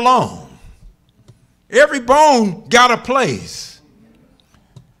where they belong. Every bone got a place.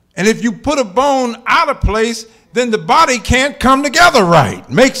 And if you put a bone out of place, then the body can't come together right.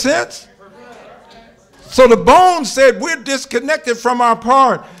 Make sense? So the bones said, we're disconnected from our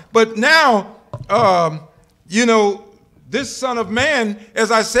part. But now, you know, this Son of Man,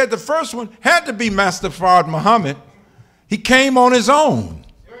 as I said, the first one had to be Master Fard Muhammad. He came on his own,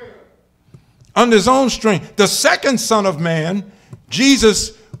 under his own strength. The second Son of Man,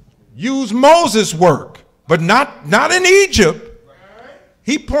 Jesus, used Moses' work, but not in Egypt.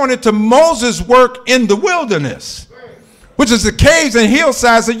 He pointed to Moses' work in the wilderness, which is the caves and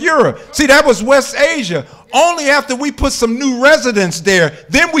hillsides of Europe. See, that was West Asia. Only after we put some new residents there,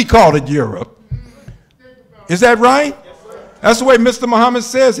 then we called it Europe. Is that right? That's the way Mr. Muhammad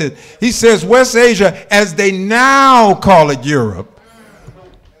says it. He says West Asia, as they now call it Europe.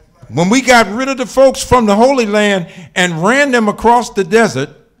 When we got rid of the folks from the Holy Land and ran them across the desert,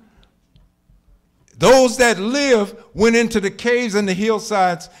 those that live went into the caves and the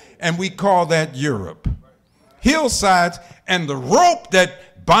hillsides, and we call that Europe. Hillsides and the rope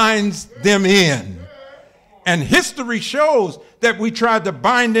that binds them in. And history shows that we tried to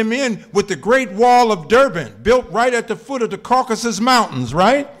bind them in with the Great Wall of Durban, built right at the foot of the Caucasus Mountains,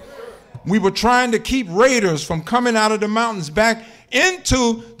 right? We were trying to keep raiders from coming out of the mountains back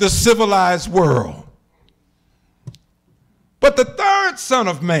into the civilized world. But the third Son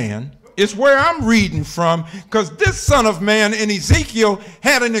of Man is where I'm reading from, because this Son of Man in Ezekiel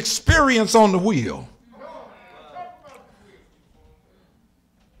had an experience on the wheel.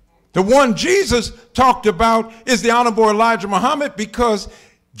 The one Jesus talked about is the Honorable Elijah Muhammad, because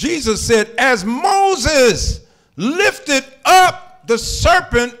Jesus said, as Moses lifted up the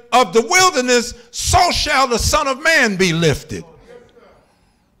serpent of the wilderness, so shall the Son of Man be lifted.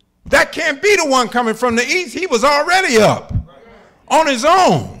 That can't be the one coming from the east. He was already up on his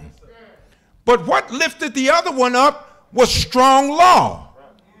own. But what lifted the other one up was strong law.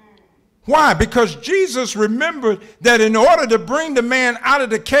 Why? Because Jesus remembered that in order to bring the man out of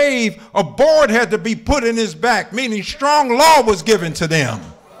the cave, a board had to be put in his back, meaning strong law was given to them.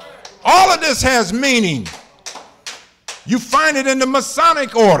 All of this has meaning. You find it in the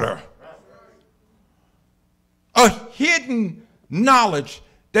Masonic order. A hidden knowledge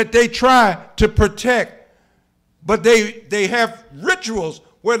that they try to protect, but they have rituals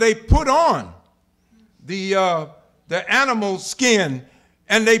where they put on the animal skin,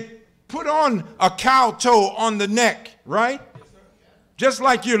 and they put on a cow toe on the neck, right? Just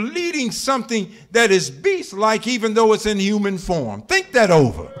like you're leading something that is beast-like, even though it's in human form. Think that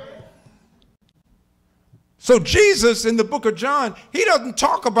over. So Jesus, in the book of John, he doesn't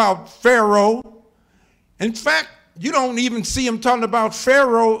talk about Pharaoh. In fact, you don't even see him talking about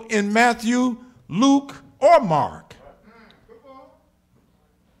Pharaoh in Matthew, Luke, or Mark.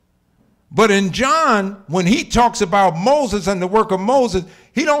 But in John, when he talks about Moses and the work of Moses,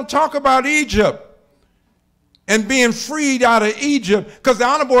 he don't talk about Egypt and being freed out of Egypt, because the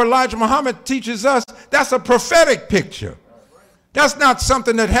Honorable Elijah Muhammad teaches us that's a prophetic picture. That's not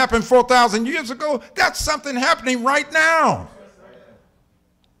something that happened 4,000 years ago. That's something happening right now.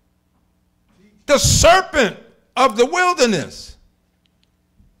 The serpent of the wilderness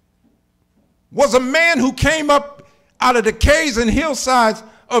was a man who came up out of the caves and hillsides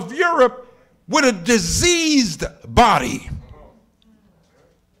of Europe with a diseased body.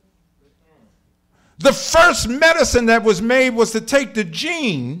 The first medicine that was made was to take the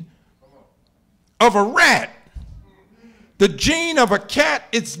gene of a rat, the gene of a cat,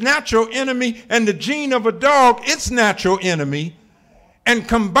 its natural enemy, and the gene of a dog, its natural enemy, and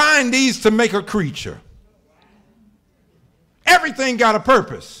combine these to make a creature. Everything got a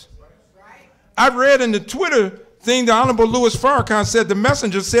purpose. I read in the Twitter thing, the Honorable Louis Farrakhan said, the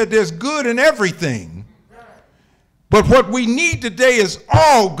messenger said there's good in everything. But what we need today is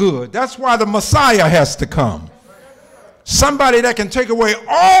all good. That's why the Messiah has to come. Somebody that can take away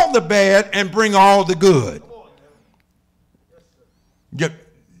all the bad and bring all the good. Yep.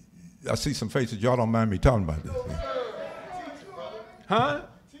 I see some faces. Y'all don't mind me talking about this. Huh?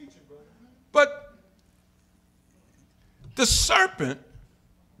 But the serpent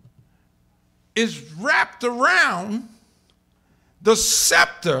is wrapped around the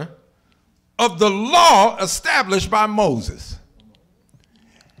scepter of the law established by Moses.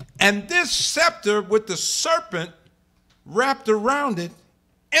 And this scepter with the serpent wrapped around it,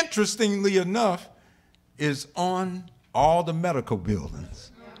 interestingly enough, is on all the medical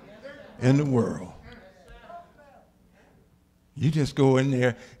buildings in the world. You just go in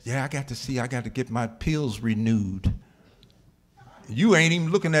there, yeah, I got to get my pills renewed. You ain't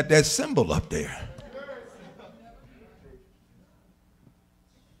even looking at that symbol up there.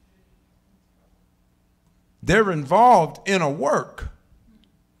 They're involved in a work.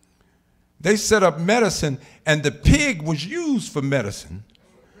 They set up medicine, and the pig was used for medicine.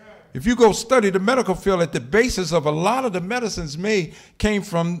 If you go study the medical field, at the basis of a lot of the medicines made came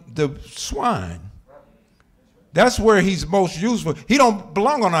from the swine. That's where he's most useful. He don't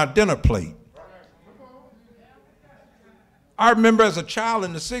belong on our dinner plate. I remember as a child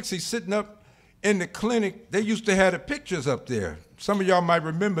in the 60s sitting up in the clinic, they used to have the pictures up there. Some of y'all might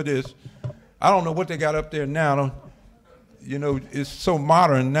remember this. I don't know what they got up there now. You know, it's so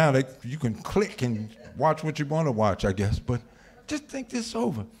modern now that you can click and watch what you want to watch, I guess. But just think this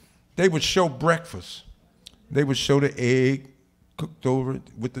over. They would show breakfast. They would show the egg cooked over it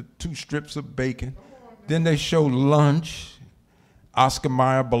with the 2 strips of bacon. Then they show lunch, Oscar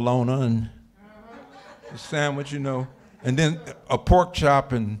Mayer bologna and a sandwich, you know. And then a pork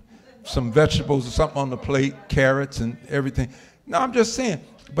chop and some vegetables or something on the plate, carrots and everything. No, I'm just saying.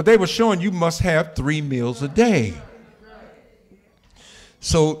 But they were showing you must have 3 meals a day.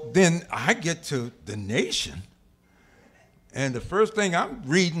 So then I get to the nation, and the first thing I'm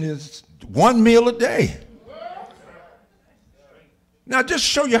reading is 1 meal a day. Now, just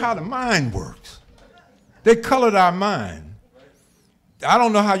show you how the mind works. They colored our mind. I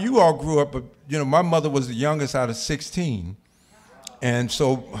don't know how you all grew up, but you know, my mother was the youngest out of 16. And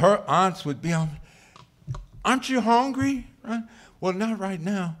so her aunts would be on, aren't you hungry? Right? Well, not right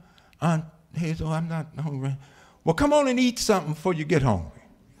now, Aunt Hazel, I'm not hungry. Well, come on and eat something before you get hungry.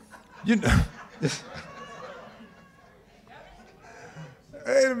 You know. Wait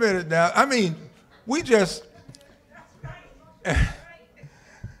a minute now. I mean, we just,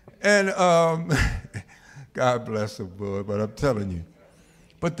 and God bless her, boy, but I'm telling you.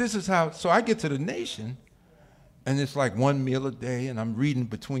 But this is how, so I get to the nation, and it's like 1 meal a day, and I'm reading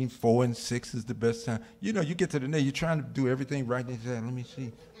between 4 and 6 is the best time. You know, you get to the nation, you're trying to do everything right, and you say, let me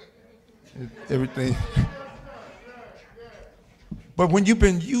see, everything. But when you've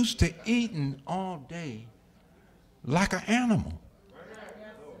been used to eating all day like an animal,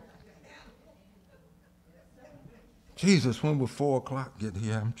 Jesus, when will 4 o'clock get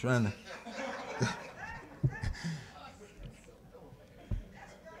here? I'm trying to.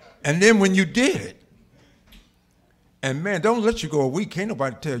 And then when you did it, and man, don't let you go a week. Can't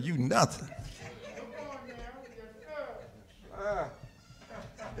nobody tell you nothing.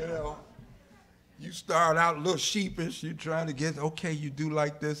 You know, you start out a little sheepish. You're trying to get, okay, you do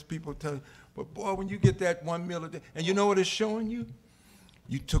like this. People tell you. But boy, when you get that 1 meal a day, and you know what it's showing you?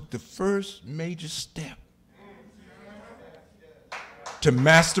 You took the first major step to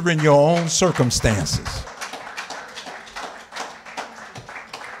mastering your own circumstances.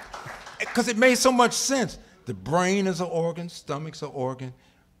 Because it made so much sense. The brain is an organ, stomach's an organ.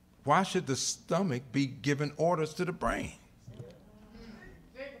 Why should the stomach be giving orders to the brain?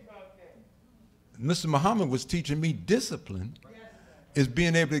 Mr. Muhammad was teaching me discipline is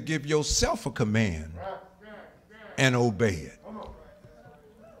being able to give yourself a command and obey it.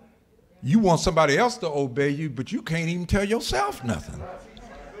 You want somebody else to obey you, but you can't even tell yourself nothing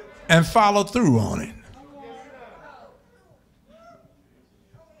and follow through on it.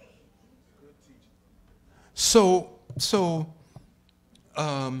 So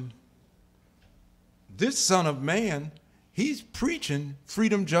this Son of Man, he's preaching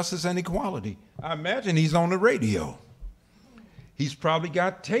freedom, justice, and equality. I imagine he's on the radio. He's probably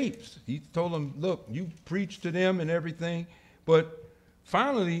got tapes. He told them, look, you preach to them and everything. But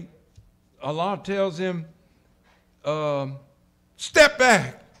finally, Allah tells him, step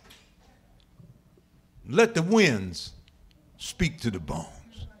back. Let the winds speak to the bones.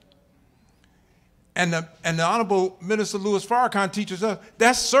 And the Honorable Minister Louis Farrakhan teaches us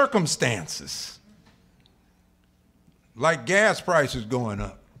that's circumstances. Like gas prices going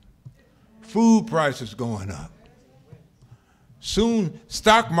up, food prices going up. Soon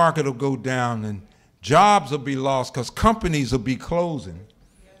stock market will go down and jobs will be lost because companies will be closing.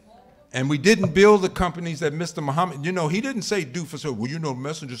 And we didn't build the companies that Mr. Muhammad, you know, he didn't say do for self. Well, you know, the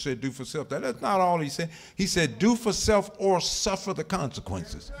messenger said do for self. That's not all he said. He said do for self or suffer the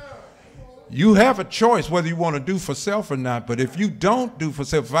consequences. You have a choice whether you want to do for self or not, but if you don't do for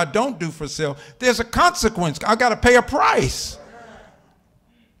self, if I don't do for self, there's a consequence. I got to pay a price.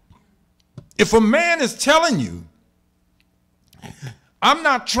 If a man is telling you, I'm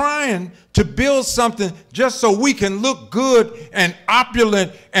not trying to build something just so we can look good and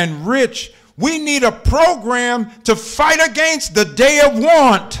opulent and rich We need a program to fight against the day of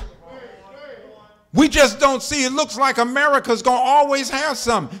want. We just don't see. It looks like America's going to always have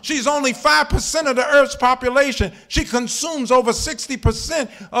some. She's only 5% of the earth's population. She consumes over 60%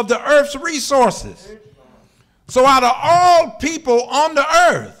 of the earth's resources. So out of all people on the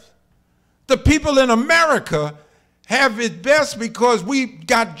earth, the people in America have it best because we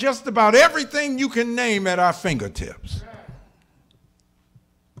got just about everything you can name at our fingertips.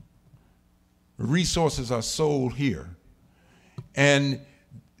 Resources are sold here. And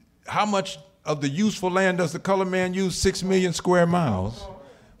how much of the useful land does the colored man use? 6 million square miles.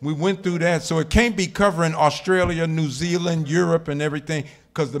 We went through that, so it can't be covering Australia, New Zealand, Europe, and everything,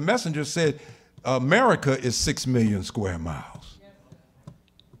 because the messenger said America is 6 million square miles.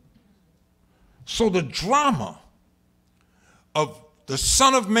 So the drama of the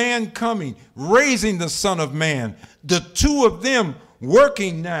Son of Man coming, raising the Son of Man, the two of them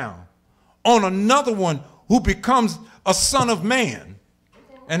working now on another one who becomes a Son of Man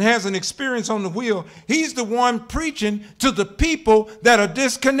and has an experience on the wheel, he's the one preaching to the people that are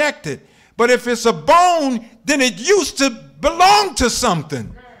disconnected. But if it's a bone, then it used to belong to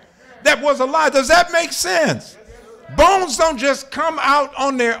something that was alive. Does that make sense? Bones don't just come out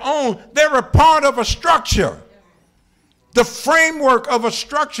on their own. They're a part of a structure, the framework of a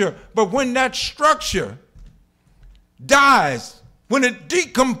structure. But when that structure dies, when it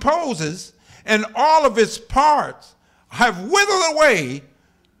decomposes and all of its parts have withered away,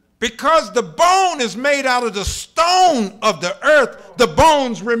 because the bone is made out of the stone of the earth, the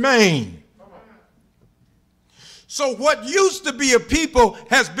bones remain. So what used to be a people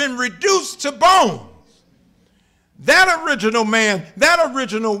has been reduced to bones. That original man, that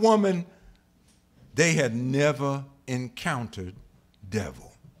original woman, they had never encountered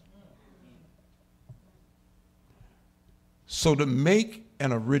devil. So to make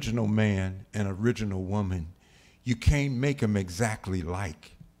an original man, an original woman, you can't make them exactly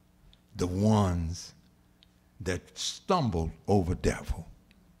like the ones that stumbled over devil.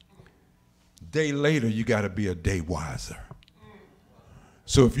 Day later, you got to be a day wiser.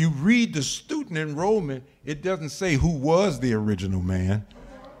 So if you read the student enrollment, it doesn't say who was the original man.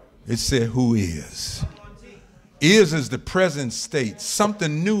 It said who is. Is the present state.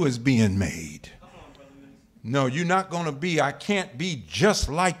 Something new is being made. No, you're not going to be, I can't be just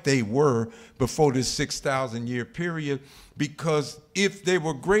like they were before this 6,000 year period, because if they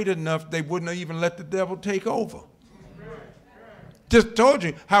were great enough, they wouldn't have even let the devil take over. Just told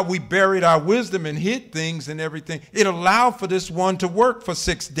you how we buried our wisdom and hid things and everything. It allowed for this one to work for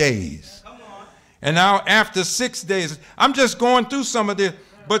 6 days. And now after 6 days, I'm just going through some of this,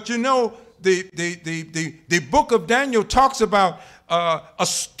 but you know, the book of Daniel talks about a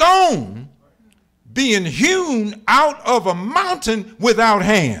stone being hewn out of a mountain without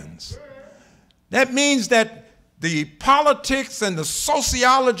hands. That means that the politics and the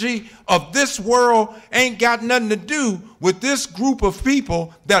sociology of this world ain't got nothing to do with this group of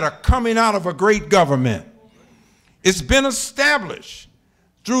people that are coming out of a great government. It's been established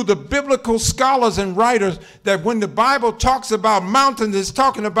through the biblical scholars and writers that when the Bible talks about mountains, it's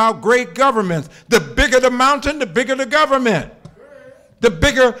talking about great governments. The bigger the mountain, the bigger the government, the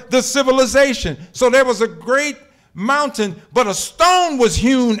bigger the civilization. So there was a great mountain, but a stone was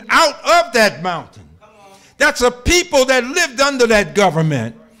hewn out of that mountain. That's a people that lived under that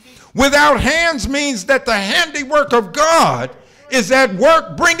government. Without hands means that the handiwork of God is at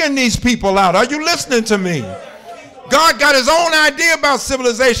work bringing these people out. Are you listening to me? God got his own idea about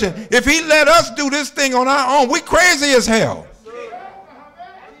civilization. If he let us do this thing on our own, we crazy as hell.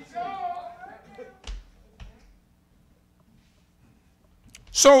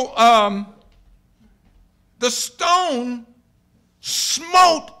 So the stone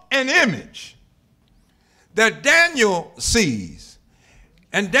smote an image that Daniel sees.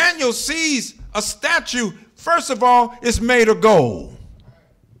 And Daniel sees a statue, first of all, it's made of gold.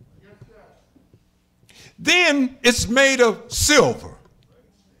 Then it's made of silver.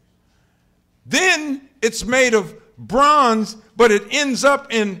 Then it's made of bronze, but it ends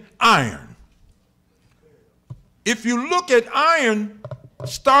up in iron. If you look at iron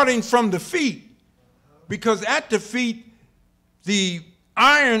starting from the feet, because at the feet, the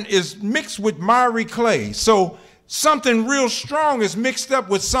iron is mixed with miry clay. So something real strong is mixed up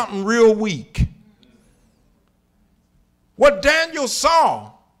with something real weak. What Daniel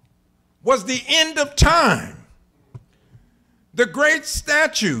saw was the end of time. The great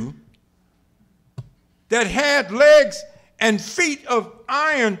statue that had legs and feet of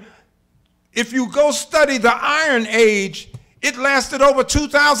iron, if you go study the Iron Age, it lasted over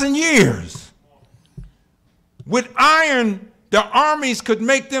 2,000 years. With iron the armies could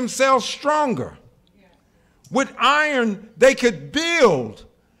make themselves stronger. With iron, they could build,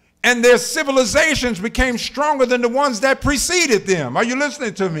 and their civilizations became stronger than the ones that preceded them. Are you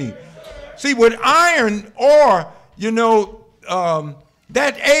listening to me? See, with iron ore, you know,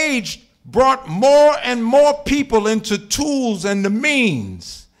 that age brought more and more people into tools and the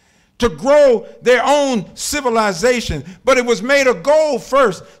means to grow their own civilization. But it was made of gold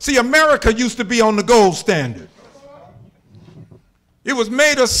first. See, America used to be on the gold standard. It was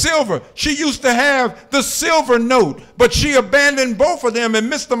made of silver. She used to have the silver note, but she abandoned both of them.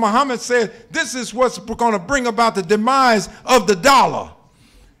 And Mr. Muhammad said, this is what's going to bring about the demise of the dollar.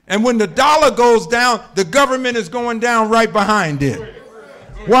 And when the dollar goes down, the government is going down right behind it.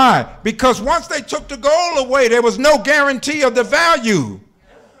 Why? Because once they took the gold away, there was no guarantee of the value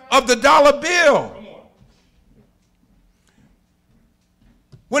of the dollar bill.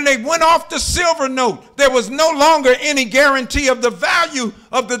 When they went off the silver note, there was no longer any guarantee of the value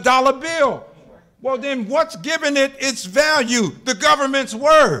of the dollar bill. Well, then what's giving it its value? The government's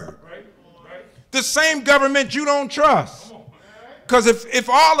word. The same government you don't trust. Because if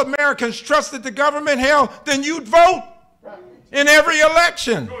all Americans trusted the government, hell, then you'd vote in every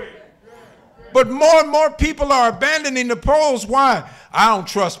election. But more and more people are abandoning the polls. Why? I don't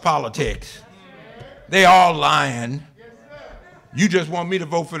trust politics. They all lying. You just want me to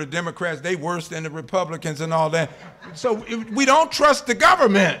vote for the Democrats. They worse than the Republicans and all that. So we don't trust the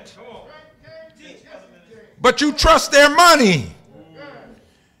government. But you trust their money.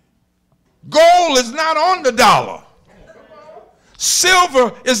 Gold is not on the dollar.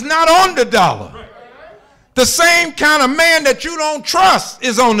 Silver is not on the dollar. The same kind of man that you don't trust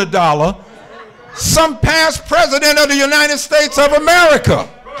is on the dollar. Some past president of the United States of America.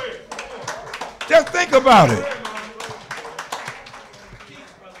 Just think about it.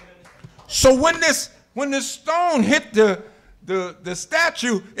 So when this stone hit the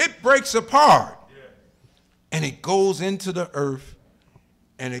statue, it breaks apart. And it goes into the earth,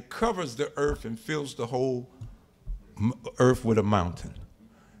 and it covers the earth and fills the whole earth with a mountain.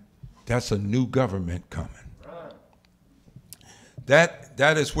 That's a new government coming.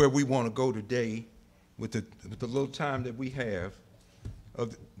 That is where we want to go today with the little time that we have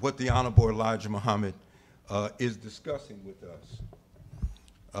of what the Honorable Elijah Muhammad is discussing with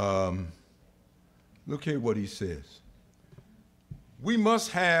us. Look here what he says. We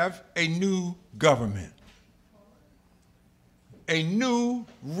must have a new government, a new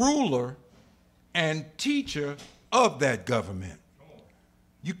ruler and teacher of that government.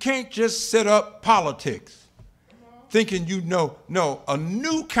 You can't just set up politics thinking you know. No, a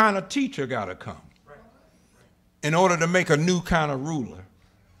new kind of teacher got to come in order to make a new kind of ruler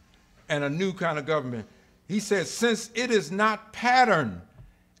and a new kind of government. He says, since it is not patterned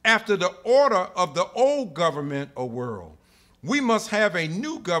after the order of the old government or world, we must have a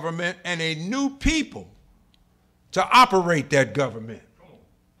new government and a new people to operate that government.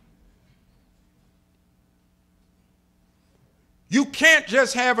 You can't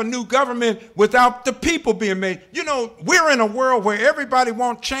just have a new government without the people being made. You know, we're in a world where everybody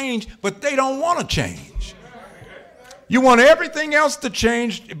wants change, but they don't want to change. You want everything else to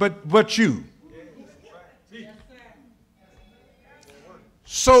change, but you.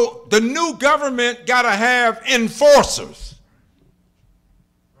 So the new government got to have enforcers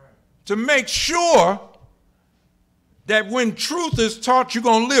to make sure that when truth is taught, you're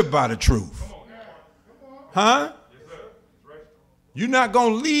going to live by the truth. Huh? You're not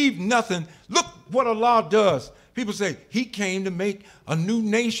going to leave nothing. Look what Allah does. People say, he came to make a new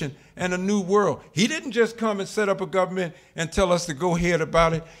nation and a new world. He didn't just come and set up a government and tell us to go ahead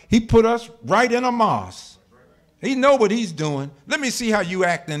about it. He put us right in a mosque. He know what he's doing. Let me see how you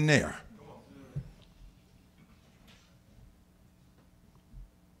act in there.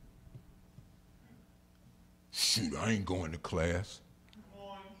 Shoot, I ain't going to class.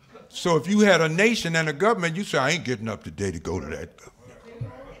 So if you had a nation and a government, you say, I ain't getting up today to go to that.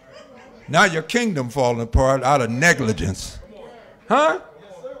 Now your kingdom falling apart out of negligence. Huh?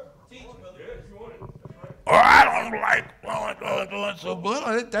 Oh, I don't like so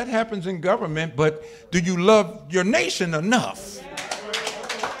well, that happens in government, but do you love your nation enough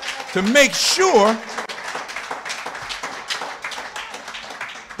to make sure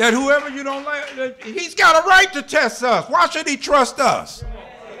that whoever you don't like, he's got a right to test us. Why should he trust us?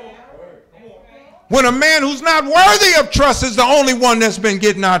 When a man who's not worthy of trust is the only one that's been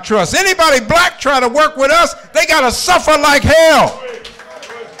getting our trust. Anybody black try to work with us, they got to suffer like hell.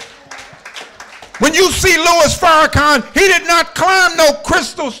 When you see Louis Farrakhan, he did not climb no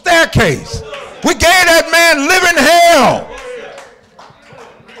crystal staircase. We gave that man living hell.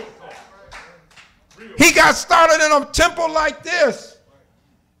 He got started in a temple like this.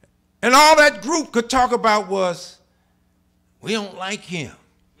 And all that group could talk about was, we don't like him.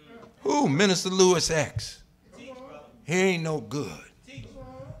 Who? Minister Louis X. He ain't no good.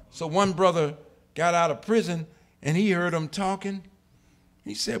 So one brother got out of prison and he heard him talking.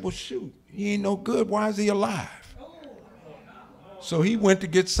 He said, well, shoot, he ain't no good. Why is he alive? So he went to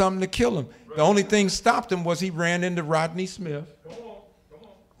get something to kill him. The only thing stopped him was he ran into Rodney Smith,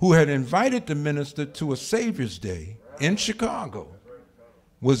 who had invited the minister to a Savior's Day in Chicago,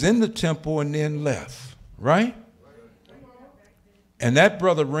 was in the temple and then left, right? And that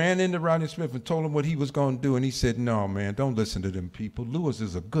brother ran into Rodney Smith and told him what he was going to do. And he said, no, man, don't listen to them people. Louis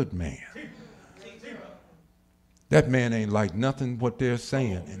is a good man. That man ain't like nothing what they're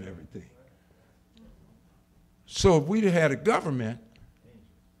saying and everything. So if we'd have had a government,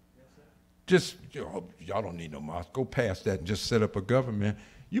 just, y'all don't need no mosque, go past that and just set up a government,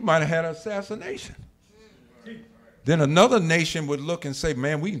 you might have had an assassination. Then another nation would look and say,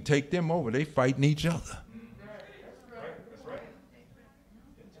 man, we can take them over. They fighting each other.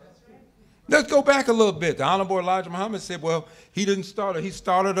 Let's go back a little bit. The Honorable Elijah Muhammad said, well, he didn't start it. He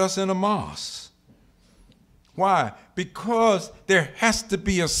started us in a mosque. Why? Because there has to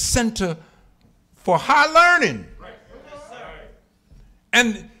be a center for high learning.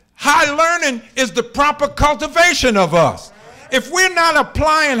 And high learning is the proper cultivation of us. If we're not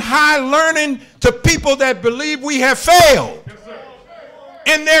applying high learning to people that believe we have failed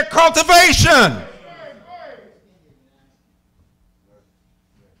in their cultivation,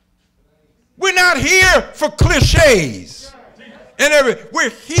 we're not here for cliches. We're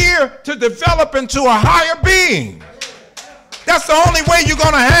here to develop into a higher being. That's the only way you're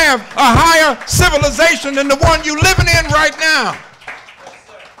going to have a higher civilization than the one you're living in right now.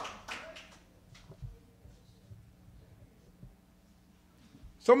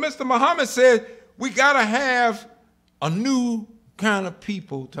 So Mr. Muhammad said, we got to have a new kind of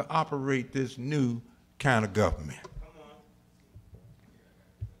people to operate this new kind of government.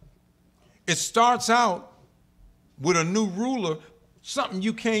 It starts out with a new ruler, something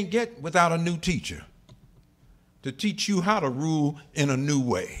you can't get without a new teacher, to teach you how to rule in a new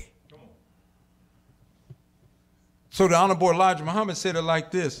way. So the Honorable Elijah Muhammad said it like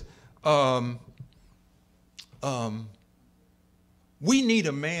this. We need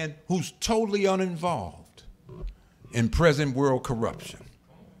a man who's totally uninvolved in present world corruption.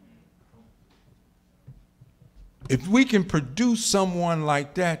 If we can produce someone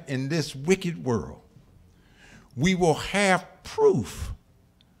like that in this wicked world, we will have proof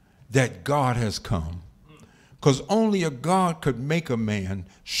that God has come, because only a God could make a man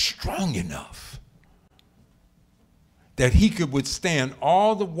strong enough that he could withstand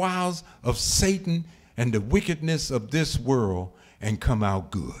all the wiles of Satan and the wickedness of this world and come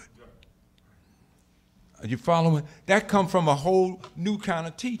out good. Are you following? That comes from a whole new kind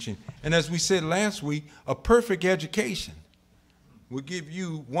of teaching. And as we said last week, a perfect education will give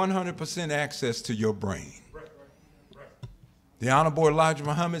you 100% access to your brain. The Honorable Elijah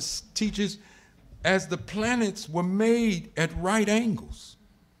Muhammad teaches, as the planets were made at right angles,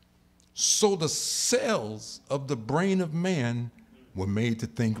 so the cells of the brain of man were made to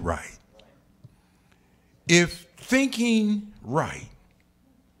think right. If thinking right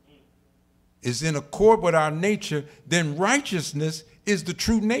is in accord with our nature, then righteousness is the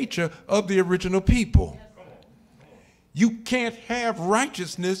true nature of the original people. You can't have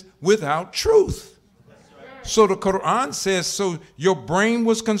righteousness without truth. So the Quran says, so your brain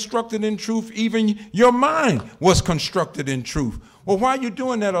was constructed in truth, even your mind was constructed in truth. Well, why are you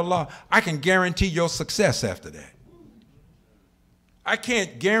doing that, Allah? I can guarantee your success after that. I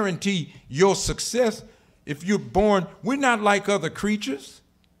can't guarantee your success if you're born. We're not like other creatures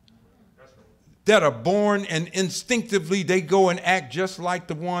that are born and instinctively they go and act just like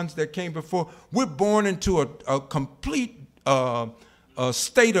the ones that came before. We're born into a complete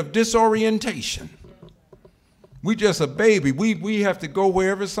state of disorientation. We just a baby. We have to go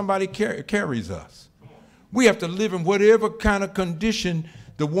wherever somebody carries us. We have to live in whatever kind of condition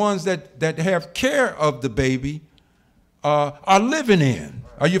the ones that have care of the baby are living in.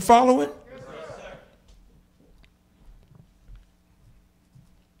 Are you following?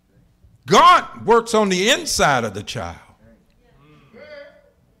 God works on the inside of the child.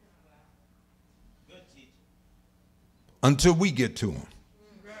 Until we get to him.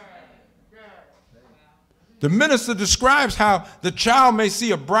 The minister describes how the child may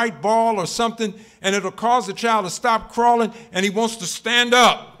see a bright ball or something and it'll cause the child to stop crawling and he wants to stand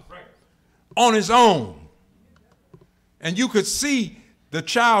up on his own. And you could see the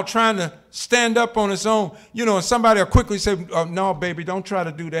child trying to stand up on its own, you know, and somebody will quickly say, oh, no, baby, don't try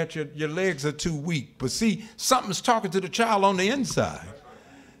to do that. Your legs are too weak. But see, something's talking to the child on the inside.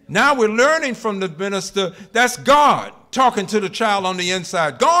 Now we're learning from the minister, that's God talking to the child on the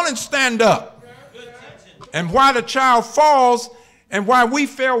inside. Go on and stand up. And why the child falls and why we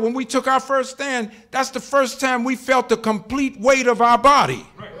fell when we took our first stand, that's the first time we felt the complete weight of our body.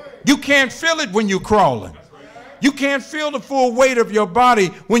 You can't feel it when you're crawling. You can't feel the full weight of your body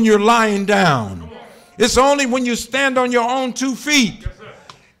when you're lying down. It's only when you stand on your own 2 feet.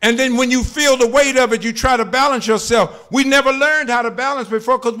 And then when you feel the weight of it, you try to balance yourself. We never learned how to balance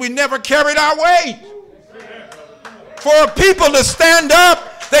before because we never carried our weight. For people to stand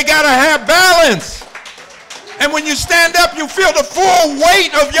up, they got to have balance. And when you stand up, you feel the full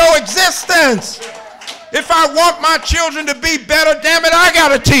weight of your existence. If I want my children to be better, damn it, I got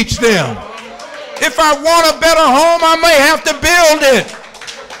to teach them. If I want a better home, I may have to build it.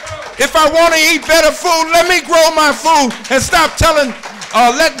 If I want to eat better food, let me grow my food and stop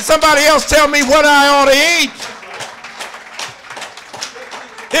letting somebody else tell me what I ought to eat.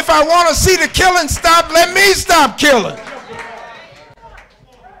 If I want to see the killing stop, let me stop killing.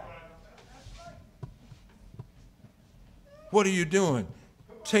 What are you doing?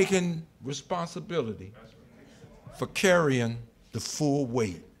 Taking responsibility for carrying the full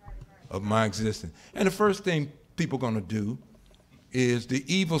weight of my existence. And the first thing people are going to do is, the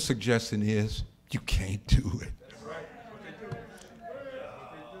evil suggestion is, you can't do it.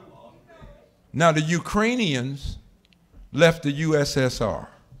 Now the Ukrainians left the USSR.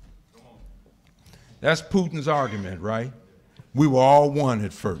 That's Putin's argument, right? We were all one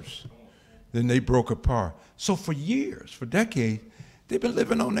at first. Then they broke apart. So for years, for decades, they've been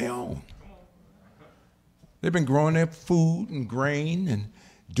living on their own. They've been growing their food and grain and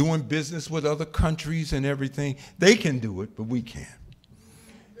doing business with other countries and everything. They can do it, but we can't.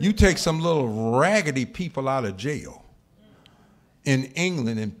 You take some little raggedy people out of jail in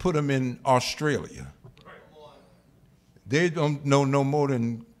England and put them in Australia. They don't know no more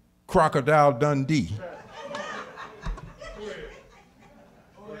than Crocodile Dundee.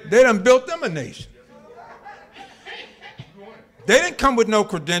 They done built them a nation. They didn't come with no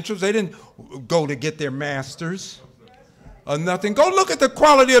credentials. They didn't go to get their masters or nothing. Go look at the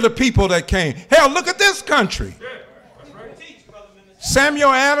quality of the people that came. Hell, look at this country. Samuel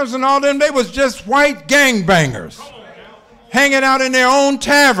Adams and all them, they was just white gangbangers hanging out in their own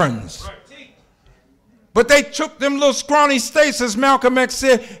taverns. But they took them little scrawny states, as Malcolm X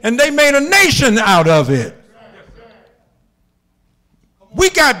said, and they made a nation out of it.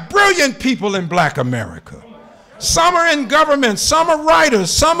 We got brilliant people in black America. Some are in government, some are writers,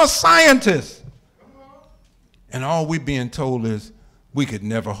 some are scientists. And all we're being told is we could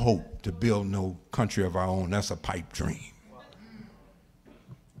never hope to build no country of our own. That's a pipe dream.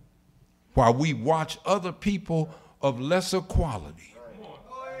 While we watch other people of lesser quality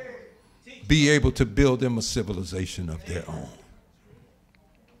be able to build them a civilization of their own.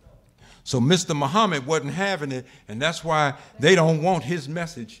 So Mr. Muhammad wasn't having it, and that's why they don't want his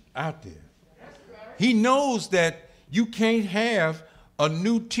message out there. He knows that you can't have a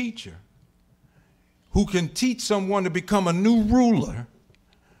new teacher who can teach someone to become a new ruler,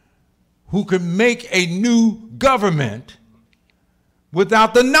 who can make a new government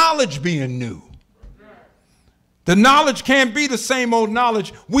without the knowledge being new. The knowledge can't be the same old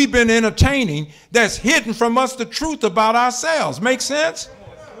knowledge we've been entertaining that's hidden from us the truth about ourselves. Make sense?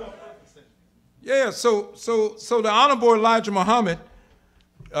 Yeah, so the Honorable Elijah Muhammad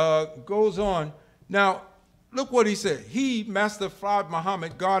goes on. Now, look what he said. He, Master Fard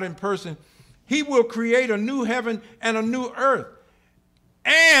Muhammad, God in person, he will create a new heaven and a new earth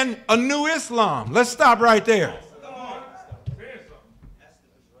and a new Islam. Let's stop right there.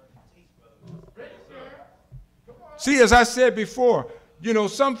 See, as I said before, you know,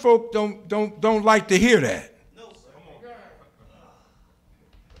 some folk don't like to hear that.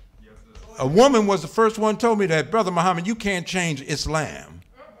 A woman was the first one told me that, Brother Muhammad, you can't change Islam.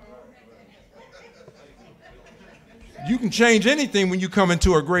 You can change anything when you come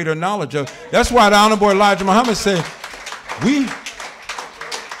into a greater knowledge of. That's why the Honorable Elijah Muhammad said,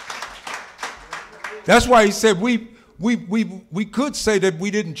 that's why he said we could say that we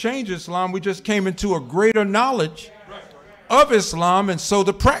didn't change Islam, we just came into a greater knowledge of Islam, and so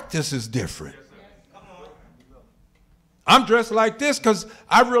the practice is different. I'm dressed like this because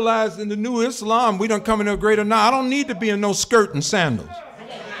I realized in the new Islam, we don't come into a greater knowledge. I don't need to be in no skirt and sandals.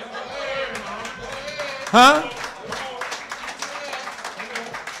 Huh?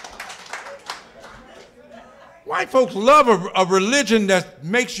 White folks love a religion that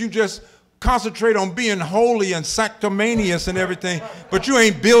makes you just concentrate on being holy and sanctimonious and everything, but you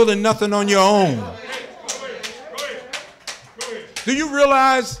ain't building nothing on your own. Do you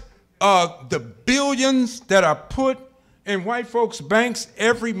realize the billions that are put in white folks' banks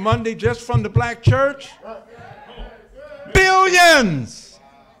every Monday just from the black church? Billions!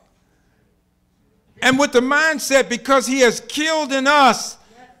 And with the mindset, because he has killed in us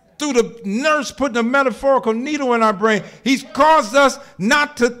through the nurse putting a metaphorical needle in our brain, he's caused us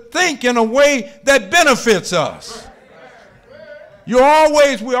not to think in a way that benefits us. We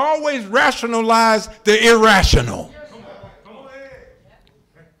always rationalize the irrational.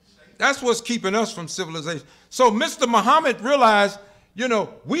 That's what's keeping us from civilization. So Mr. Muhammad realized, you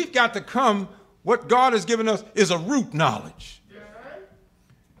know, we've got to come, what God has given us is a root knowledge.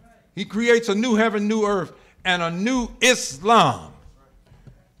 He creates a new heaven, new earth, and a new Islam.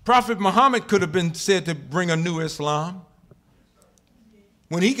 Prophet Muhammad could have been said to bring a new Islam.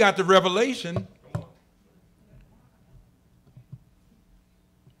 When he got the revelation,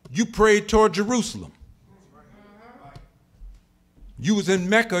 you prayed toward Jerusalem. You was in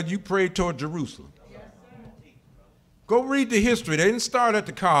Mecca, you prayed toward Jerusalem. Go read the history. They didn't start at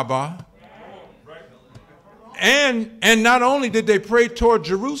the Kaaba. And not only did they pray toward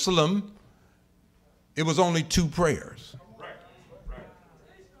Jerusalem, it was only 2 prayers.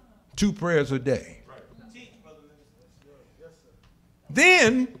 2 prayers a day.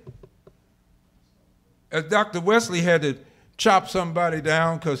 Then, as Dr. Wesley had to chop somebody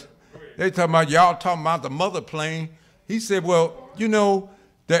down because they talking about, y'all talking about the mother plane, he said, well, you know,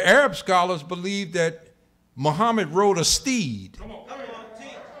 the Arab scholars believe that Muhammad rode a steed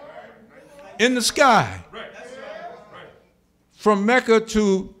in the sky from Mecca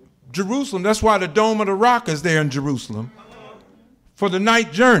to Jerusalem. That's why the Dome of the Rock is there in Jerusalem for the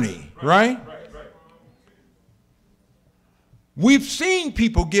night journey, right? We've seen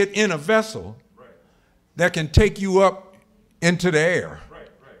people get in a vessel that can take you up into the air.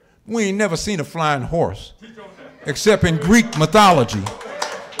 We ain't never seen a flying horse, except in Greek mythology.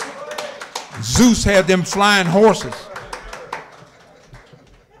 Zeus had them flying horses.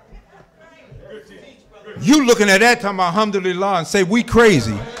 You looking at that talking about alhamdulillah and say we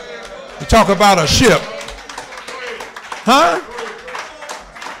crazy. You talk about a ship. Huh?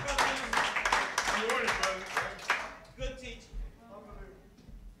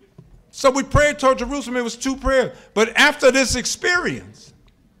 So we prayed toward Jerusalem. It was 2 prayers. But after this experience,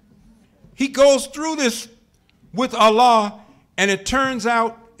 he goes through this with Allah, and it turns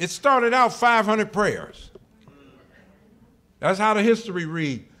out, it started out 500 prayers. That's how the history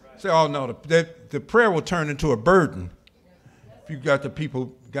reads. Say, oh no, the prayer will turn into a burden if you got the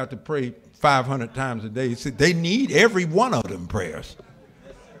people got to pray 500 times a day. See, they need every one of them prayers.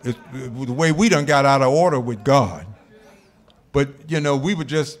 It's the way we done got out of order with God. But, you know, we would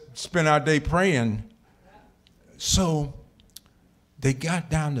just spend our day praying. So they got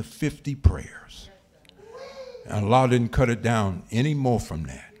down to 50 prayers. And Allah didn't cut it down any more from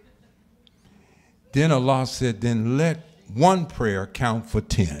that. Then Allah said, then let 1 prayer count for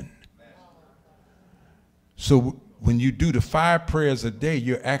 10. So when you do the 5 prayers a day,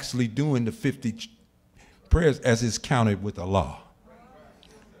 you're actually doing the 50 prayers as is counted with Allah.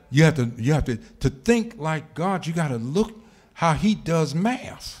 You have to think like God. You got to look how he does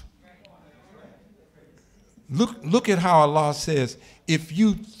math. Look at how Allah says, if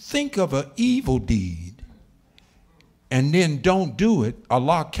you think of an evil deed and then don't do it,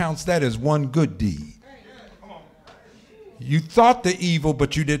 Allah counts that as 1 good deed. You thought the evil,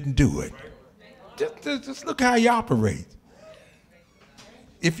 but you didn't do it. Just look how he operates.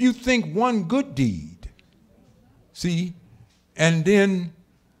 If you think 1 good deed, see, and then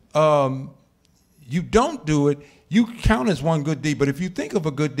you don't do it, you count as 1 good deed. But if you think of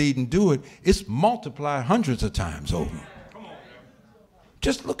a good deed and do it, it's multiplied hundreds of times over.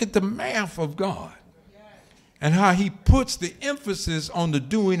 Just look at the math of God and how he puts the emphasis on the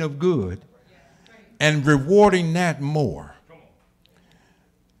doing of good and rewarding that more.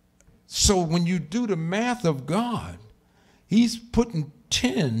 So when you do the math of God, he's putting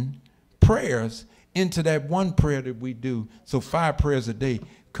 10 prayers into that 1 prayer that we do. So 5 prayers a day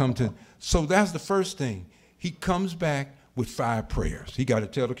come to. So that's the first thing. He comes back with 5 prayers. He got to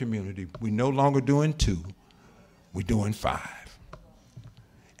tell the community, we're no longer doing 2, we're doing 5.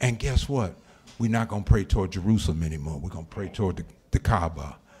 And guess what? We're not going to pray toward Jerusalem anymore. We're going to pray toward the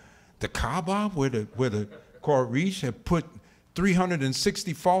Kaaba. The Kaaba, where the Quraysh have put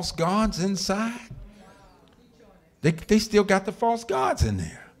 360 false gods inside. They still got the false gods in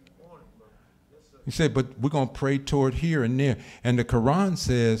there. He said, but we're going to pray toward here and there. And the Quran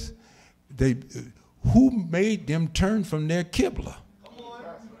says, who made them turn from their Qibla?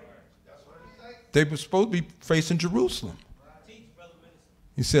 they were supposed to be facing Jerusalem.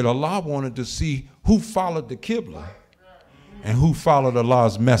 He said Allah wanted to see who followed the Qibla and who followed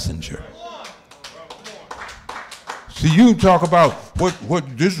Allah's messenger. See, you talk about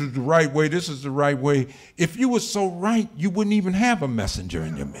what this is the right way, this is the right way. If you were so right, you wouldn't even have a messenger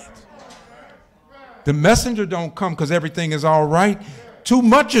in your midst. The messenger don't come because everything is all right. Too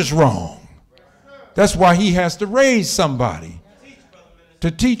much is wrong. That's why he has to raise somebody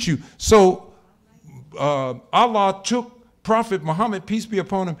to teach you. So Allah took Prophet Muhammad, peace be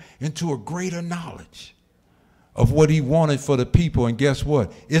upon him, into a greater knowledge of what he wanted for the people. And guess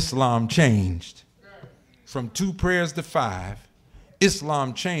what? Islam changed. From 2 prayers to 5,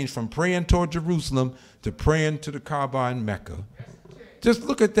 Islam changed from praying toward Jerusalem to praying to the Kaaba in Mecca. Just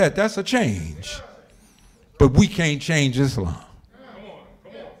look at that. That's a change. But we can't change Islam.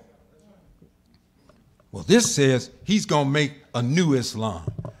 Well, this says he's going to make a new Islam.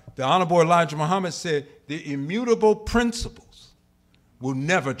 The Honorable Elijah Muhammad said the immutable principles will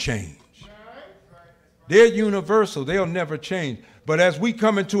never change. They're universal. They'll never change. But as we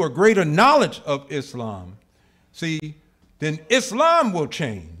come into a greater knowledge of Islam, see, then Islam will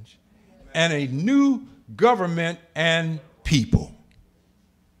change and a new government and people.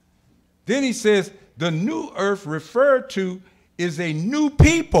 Then he says the new earth referred to is a new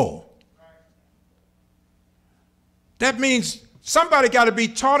people. That means somebody got to be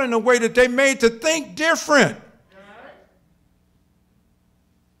taught in a way that they made to think different.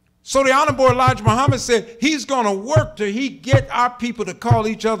 So the Honorable Elijah Muhammad said he's going to work till he get our people to call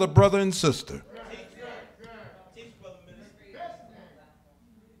each other brother and sister.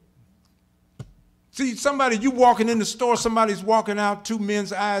 See, somebody, you walking in the store, somebody's walking out, 2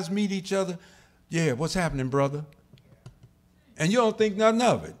 men's eyes meet each other. Yeah, what's happening, brother? And you don't think nothing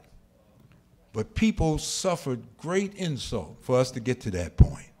of it. But people suffered great insult for us to get to that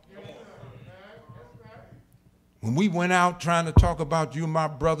point. When we went out trying to talk about you my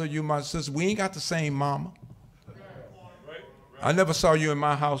brother, you my sister, we ain't got the same mama. I never saw you in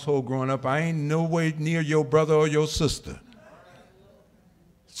my household growing up. I ain't nowhere near your brother or your sister.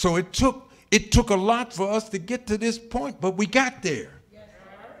 So it took a lot for us to get to this point, but we got there.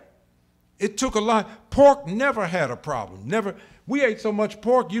 It took a lot. Pork never had a problem. Never. We ate so much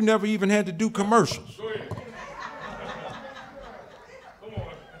pork, you never even had to do commercials.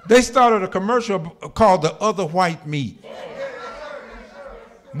 They started a commercial called The Other White Meat.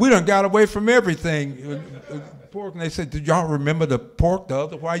 We done got away from everything. Pork, and they said, do y'all remember the pork, the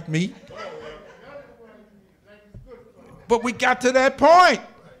other white meat? But we got to that point.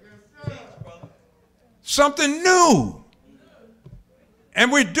 Something new.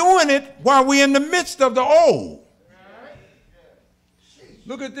 And we're doing it while we're in the midst of the old.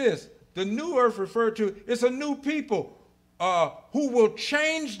 Look at this. The new earth referred to, it's a new people who will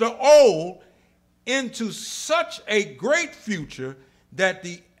change the old into such a great future that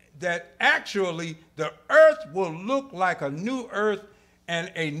actually the earth will look like a new earth,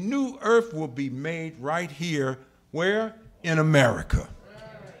 and a new earth will be made right here. Where? In America.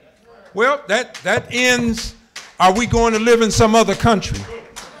 Well, that ends. Are we going to live in some other country?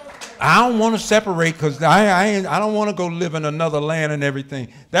 I don't want to separate because I don't want to go live in another land and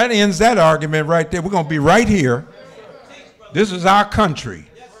everything. That ends that argument right there. We're going to be right here. This is our country.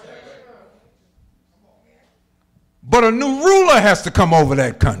 But a new ruler has to come over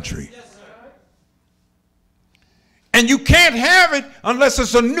that country. And you can't have it unless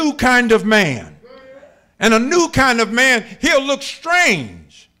it's a new kind of man. And a new kind of man, he'll look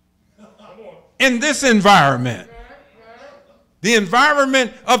strange in this environment. The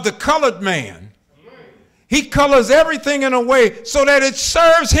environment of the colored man. He colors everything in a way so that it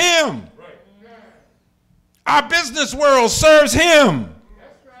serves him. Our business world serves him.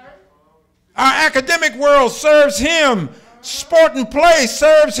 Our academic world serves him. Sport and play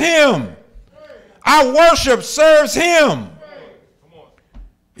serves him. Our worship serves him.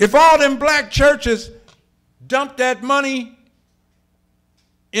 If all them black churches dump that money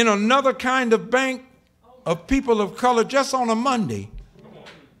in another kind of bank of people of color just on a Monday,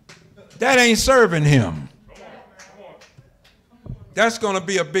 that ain't serving him. That's going to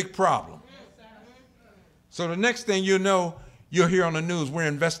be a big problem. So the next thing you know, you'll hear on the news, we're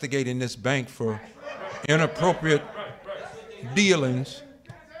investigating this bank for inappropriate dealings.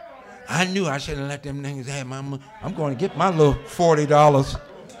 I knew I shouldn't let them niggas have my money. I'm going to get my little $40.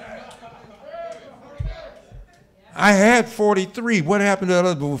 I had 43. What happened to the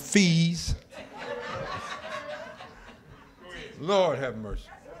other with fees? Lord have mercy.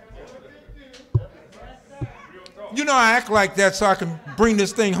 You know, I act like that so I can bring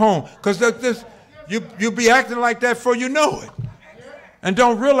this thing home. Because you'll be acting like that before you know it. and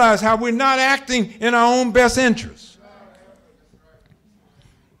don't realize how we're not acting in our own best interest.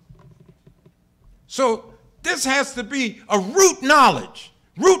 So this has to be a root knowledge.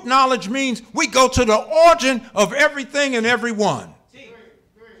 Root knowledge means we go to the origin of everything and everyone.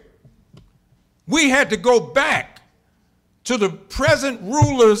 We had to go back to the present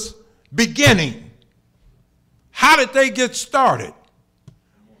ruler's beginning. How did they get started?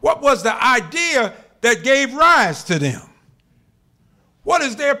 What was the idea that gave rise to them? What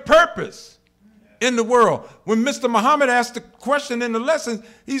is their purpose in the world? When Mr. Muhammad asked the question in the lesson,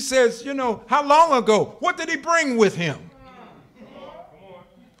 he says, you know, how long ago? What did he bring with him?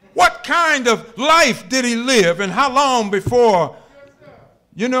 What kind of life did he live, and how long before,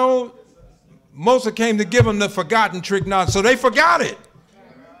 you know, Mosque came to give them the forgotten trick knowledge, so they forgot it.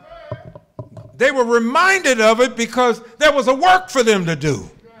 They were reminded of it because there was a work for them to do.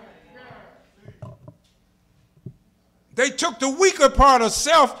 They took the weaker part of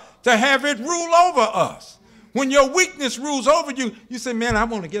self to have it rule over us. When your weakness rules over you, you say, man, I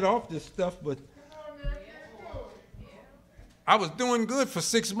want to get off this stuff, but I was doing good for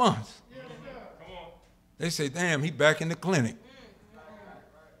 6 months. They say, damn, he back in the clinic.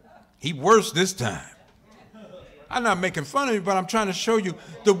 He worse this time. I'm not making fun of you, but I'm trying to show you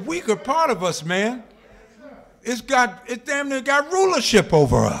the weaker part of us, man. It damn near got rulership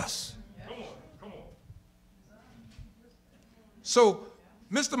over us. So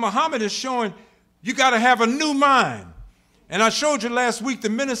Mr. Muhammad is showing you got to have a new mind. And I showed you last week, the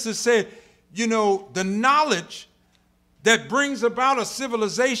minister said, you know, the knowledge that brings about a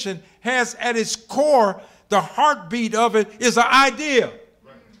civilization has at its core, the heartbeat of it is an idea.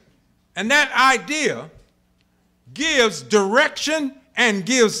 And that idea gives direction and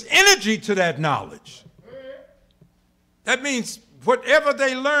gives energy to that knowledge. That means whatever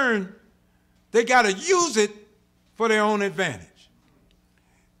they learn, they got to use it for their own advantage.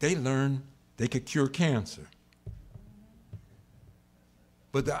 They learned they could cure cancer.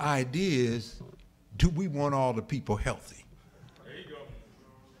 But the idea is, do we want all the people healthy? There you go.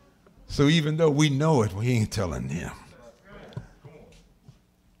 So even though we know it, we ain't telling them.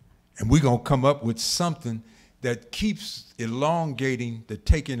 And we're going to come up with something that keeps elongating the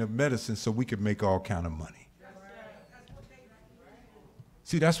taking of medicine so we can make all kind of money.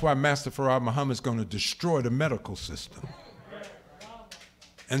 See, that's why Master Farad Muhammad is going to destroy the medical system.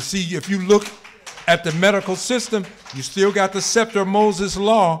 And see, if you look at the medical system, you still got the scepter of Moses'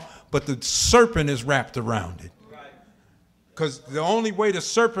 law, but the serpent is wrapped around it. Because the only way the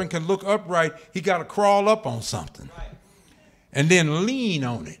serpent can look upright, he got to crawl up on something and then lean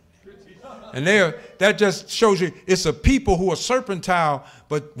on it. And that just shows you it's a people who are serpentile,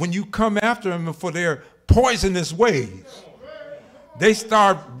 but when you come after them for their poisonous ways, they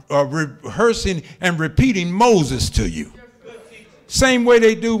start rehearsing and repeating Moses to you. Same way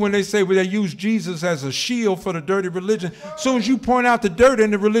they do when they say, well, they use Jesus as a shield for the dirty religion. As soon as you point out the dirt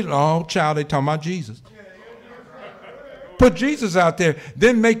in the religion, oh, child, they talking about Jesus. Put Jesus out there,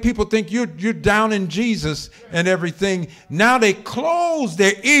 then make people think you're down in Jesus and everything. Now they close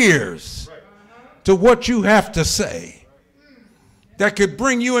their ears to what you have to say that could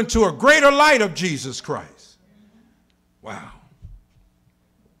bring you into a greater light of Jesus Christ. Wow.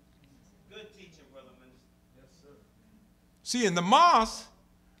 See, in the mosque,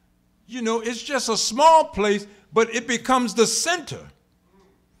 you know, it's just a small place, but it becomes the center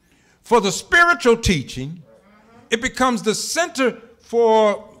for the spiritual teaching. It becomes the center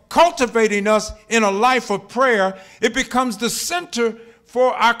for cultivating us in a life of prayer. It becomes the center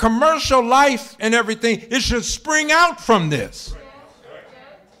for our commercial life and everything. It should spring out from this.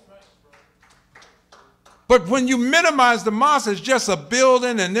 But when you minimize the mosque as just a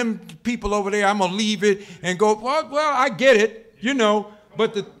building and them people over there, I'm going to leave it and go, well, I get it, you know.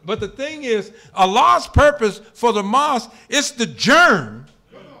 But the thing is, Allah's purpose for the mosque is the germ.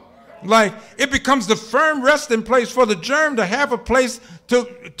 Like, it becomes the firm resting place for the germ to have a place to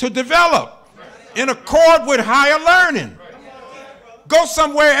develop in accord with higher learning. Go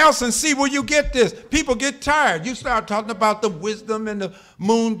somewhere else and see where you get this. People get tired. You start talking about the wisdom and the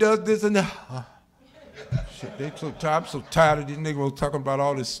moon does this and the... Shit, they so tired. I'm so tired of these niggas talking about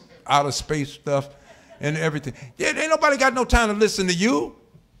all this outer space stuff and everything. Yeah, ain't nobody got no time to listen to you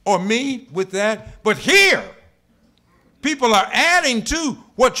or me with that. But here, people are adding to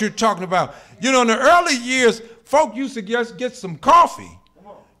what you're talking about. You know, in the early years, folk used to just get some coffee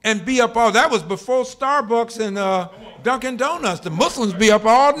and be up all, that was before Starbucks and Dunkin' Donuts. The Muslims be up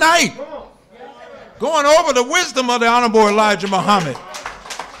all night going over the wisdom of the Honorable Elijah Muhammad.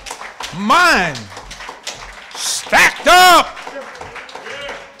 Mind stacked up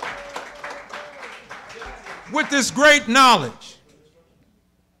with this great knowledge.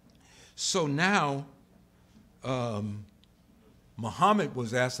 So now, Muhammad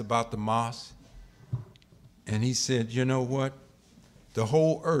was asked about the mosque, and he said, you know what? The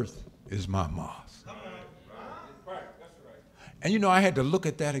whole earth is my mosque. And you know, I had to look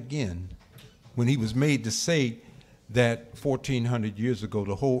at that again when he was made to say that 1,400 years ago,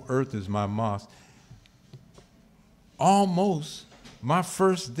 the whole earth is my mosque. Almost my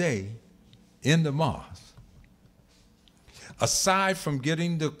first day in the mosque, aside from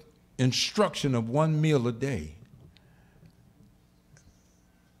getting the instruction of 1 meal a day,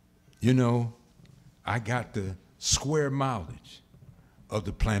 you know, I got the square mileage of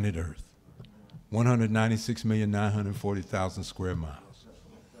the planet Earth, 196,940,000 square miles.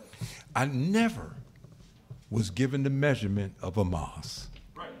 I never was given the measurement of a mosque.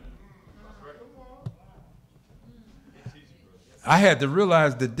 I had to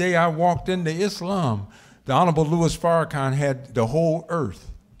realize the day I walked into Islam, the Honorable Louis Farrakhan had the whole earth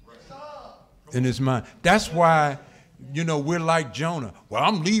in his mind. That's why, you know, we're like Jonah. Well,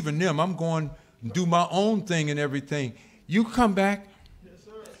 I'm leaving them. I'm going to do my own thing and everything. You come back,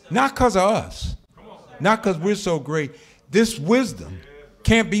 not because of us, not because we're so great. This wisdom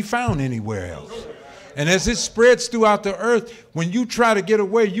can't be found anywhere else. And as it spreads throughout the earth, when you try to get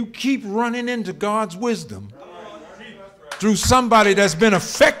away, you keep running into God's wisdom through somebody that's been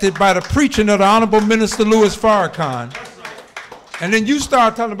affected by the preaching of the Honorable Minister Louis Farrakhan. And then you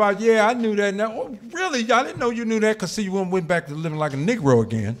start talking about, yeah, I knew that. Now, oh, really? I didn't know you knew that, because see, you went back to living like a Negro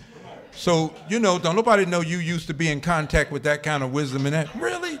again. So, you know, don't nobody know you used to be in contact with that kind of wisdom and that.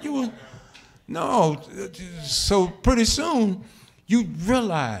 Really? You? No. So pretty soon, you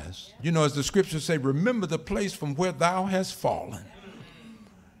realize, you know, as the scriptures say, remember the place from where thou hast fallen.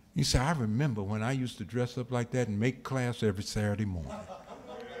 You say, I remember when I used to dress up like that and make class every Saturday morning.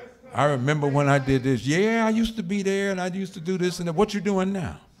 I remember when I did this. Yeah, I used to be there and I used to do this and that. What you doing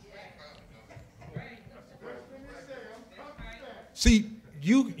now? See,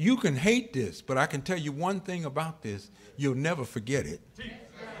 you can hate this, but I can tell you one thing about this. You'll never forget it.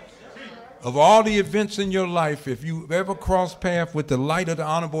 Of all the events in your life, if you ever cross paths with the light of the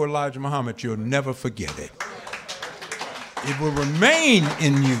Honorable Elijah Muhammad, you'll never forget it. It will remain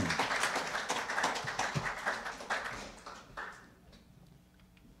in you.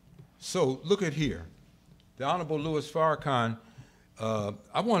 So look at here. The Honorable Louis Farrakhan,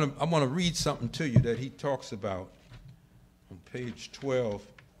 I want to read something to you that he talks about on page 12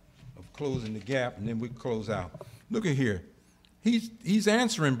 of Closing the Gap, and then we close out. Look at here. He's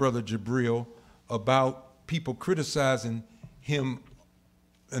answering Brother Jabril about people criticizing him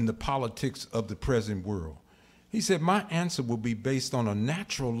and the politics of the present world. He said, my answer will be based on a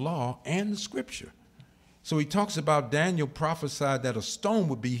natural law and the scripture. So he talks about Daniel prophesied that a stone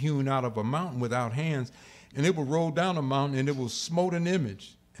would be hewn out of a mountain without hands, and it will roll down a mountain, and it will smote an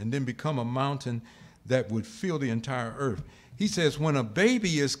image, and then become a mountain that would fill the entire earth. He says, when a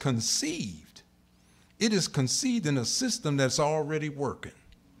baby is conceived, it is conceived in a system that's already working.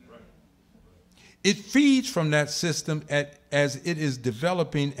 It feeds from that system as it is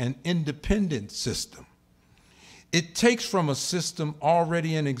developing an independent system. It takes from a system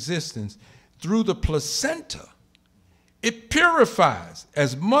already in existence through the placenta. It purifies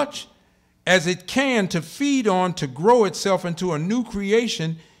as much as it can to feed on, to grow itself into a new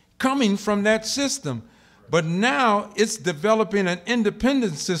creation coming from that system. But now it's developing an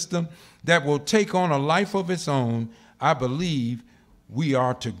independent system that will take on a life of its own. I believe we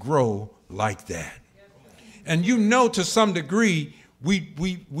are to grow like that. And you know, to some degree, we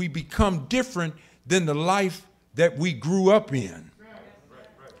become different than the life that we grew up in.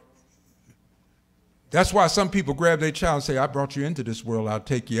 That's why some people grab their child and say, I brought you into this world, I'll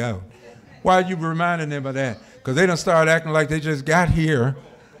take you out. Why are you reminding them of that? Because they done start acting like they just got here,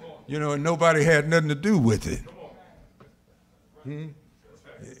 you know, and nobody had nothing to do with it.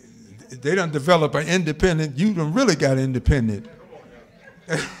 They done develop an independent, you done really got independent.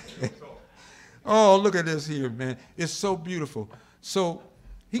 Oh, look at this here, man. It's so beautiful. So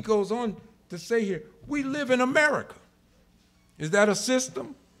he goes on to say here, we live in America. Is that a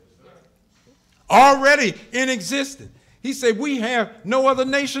system? Already in existence. He said we have no other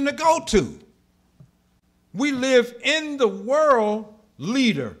nation to go to. We live in the world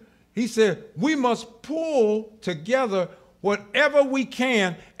leader. He said we must pull together whatever we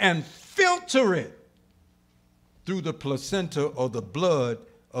can and filter it through the placenta or the blood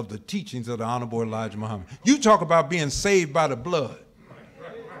of the teachings of the Honorable Elijah Muhammad. You talk about being saved by the blood.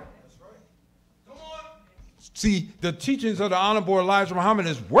 See, the teachings of the Honorable Elijah Muhammad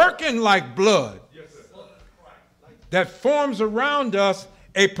is working like blood that forms around us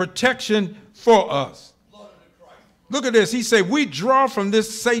a protection for us. Look at this. He said, we draw from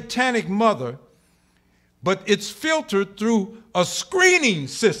this satanic mother, but it's filtered through a screening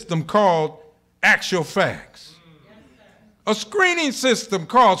system called actual facts. A screening system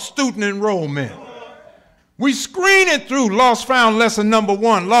called student enrollment. We screen it through lost found lesson number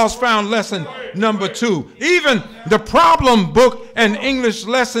 1, lost found lesson number 2, even the problem book and English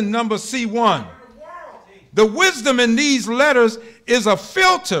lesson number C1. The wisdom in these letters is a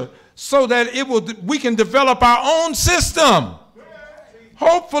filter so that we can develop our own system,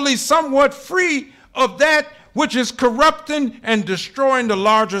 hopefully somewhat free of that which is corrupting and destroying the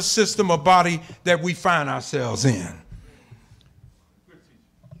larger system or body that we find ourselves in.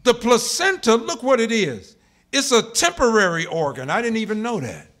 The placenta, look what it is. It's a temporary organ. I didn't even know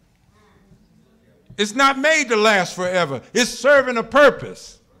that. It's not made to last forever. It's serving a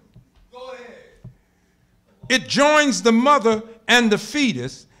purpose. Go ahead. It joins the mother and the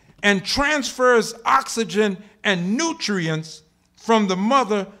fetus and transfers oxygen and nutrients from the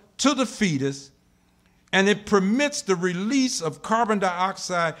mother to the fetus, and it permits the release of carbon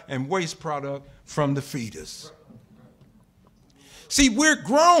dioxide and waste product from the fetus. See, we're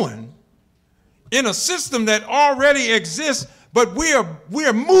growing in a system that already exists, but we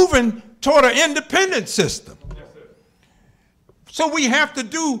are moving toward an independent system. So we have to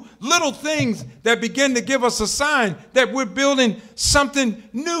do little things that begin to give us a sign that we're building something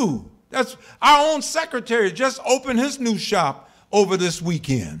new. That's our own secretary just opened his new shop over this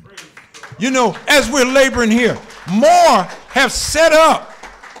weekend. You know, as we're laboring here, more have set up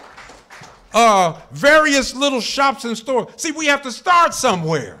various little shops and stores. See, we have to start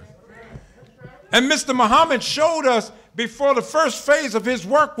somewhere. And Mr. Muhammad showed us before the first phase of his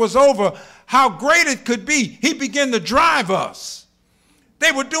work was over how great it could be. He began to drive us.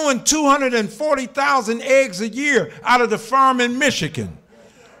 They were doing 240,000 eggs a year out of the farm in Michigan.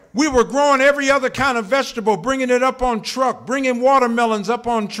 We were growing every other kind of vegetable, bringing it up on truck, bringing watermelons up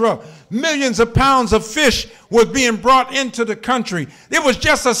on truck. Millions of pounds of fish were being brought into the country. It was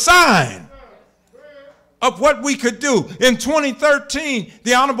just a sign of what we could do. In 2013,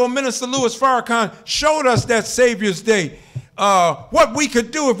 the Honorable Minister Louis Farrakhan showed us that Savior's Day, what we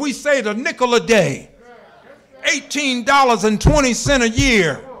could do if we saved a nickel a day, $18.20 a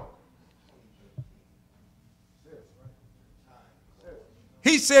year.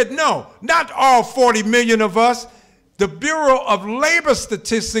 He said, no, not all 40 million of us. The Bureau of Labor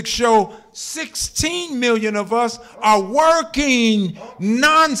Statistics show 16 million of us are working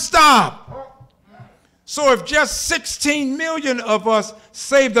nonstop. So if just 16 million of us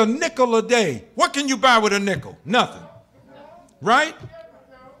saved a nickel a day, what can you buy with a nickel? Nothing. Right?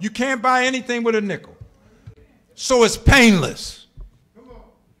 You can't buy anything with a nickel. So it's painless.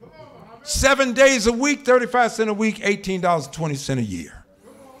 7 days a week, 35 cents a week, $18.20 a year.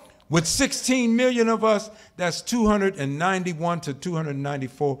 With 16 million of us, that's $291 to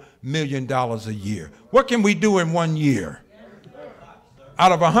 $294 million a year. What can we do in 1 year?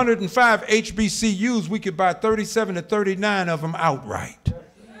 Out of 105 HBCUs, we could buy 37 to 39 of them outright.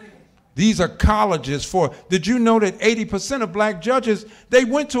 These are colleges for, did you know that 80% of black judges, they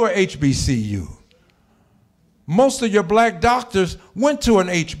went to a HBCU? Most of your black doctors went to an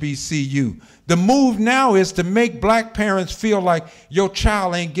HBCU. The move now is to make black parents feel like your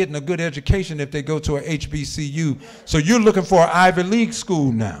child ain't getting a good education if they go to a HBCU. So you're looking for an Ivy League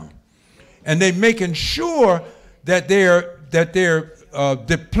school now. And they're making sure that they're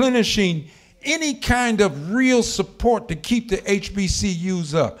replenishing any kind of real support to keep the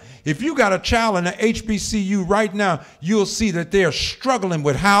HBCUs up. If you got a child in an HBCU right now, you'll see that they're struggling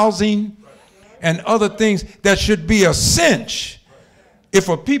with housing and other things that should be a cinch. If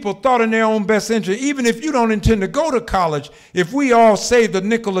a people thought in their own best interest, even if you don't intend to go to college, if we all saved a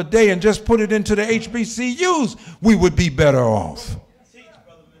nickel a day and just put it into the HBCUs, we would be better off.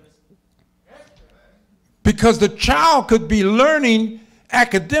 Because the child could be learning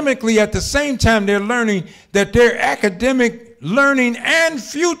academically at the same time they're learning that their academic learning and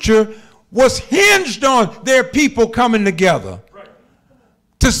future was hinged on their people coming together.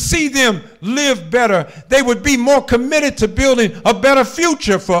 To see them live better, they would be more committed to building a better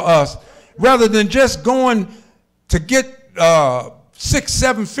future for us rather than just going to get 6,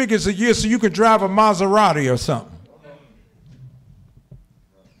 7 figures a year so you could drive a Maserati or something.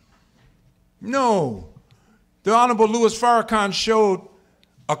 No. The Honorable Louis Farrakhan showed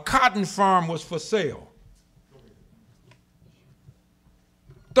a cotton farm was for sale.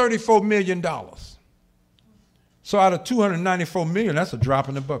 $34 million. So out of 294 million, that's a drop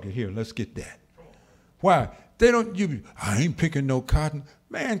in the bucket. Here, let's get that. Why? They don't, I ain't picking no cotton.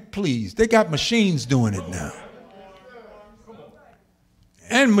 Man, please, they got machines doing it now.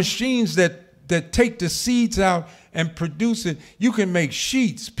 And machines that take the seeds out and produce it. You can make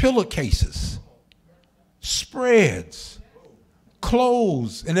sheets, pillowcases, spreads,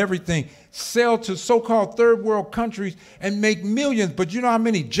 clothes, and everything. Sell to so-called third world countries and make millions. But you know how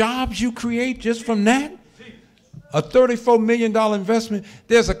many jobs you create just from that? A $34 million investment.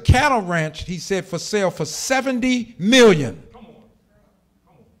 There's a cattle ranch, he said, for sale for $70 million.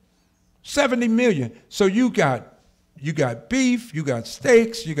 70 million. So you got beef, you got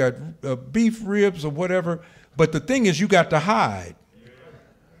steaks, you got beef ribs or whatever. But the thing is, you got the hide.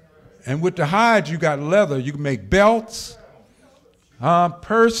 And with the hide, you got leather. You can make belts,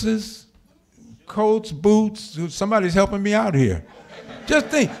 purses, coats, boots. Somebody's helping me out here. Just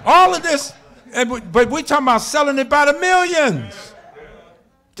think, all of this, but we're talking about selling it by the millions.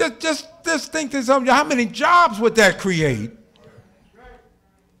 Just think this, how many jobs would that create?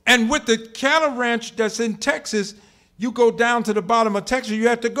 And with the cattle ranch that's in Texas, you go down to the bottom of Texas, you're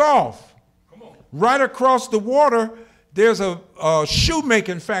at the Gulf. Right across the water, there's a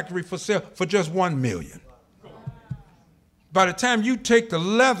shoemaking factory for sale for just $1 million. By the time you take the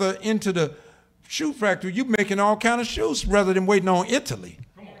leather into the shoe factory, you're making all kinds of shoes rather than waiting on Italy.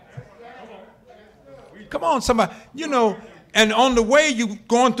 Come on, somebody. You know, and on the way, you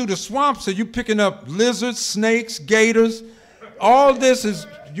going through the swamps, so you picking up lizards, snakes, gators. All this is,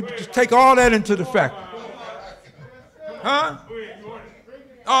 you just take all that into the factory. Huh?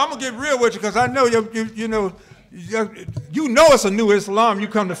 Oh, I'm going to get real with you because I know you know it's a new Islam. You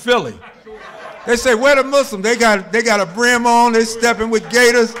come to Philly. They say, where the Muslims? They got a brim on. They stepping with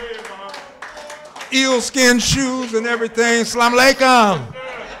gators, eel skin shoes and everything. Salam alaikum.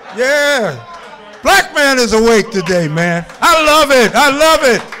 Yeah. Black man is awake today, man. I love it. I love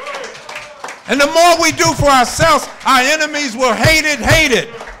it. And the more we do for ourselves, our enemies will hate it.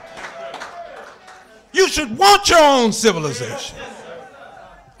 You should want your own civilization.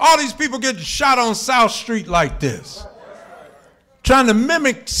 All these people getting shot on South Street like this, trying to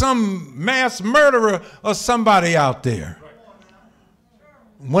mimic some mass murderer or somebody out there.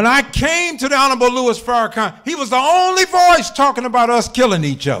 When I came to the Honorable Louis Farrakhan, he was the only voice talking about us killing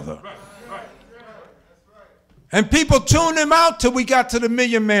each other. And people tuned him out till we got to the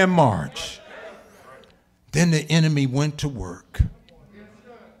Million Man March. Then the enemy went to work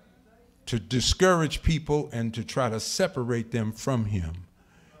to discourage people and to try to separate them from him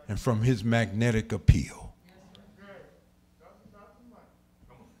and from his magnetic appeal.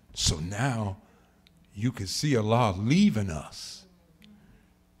 So now you can see Allah leaving us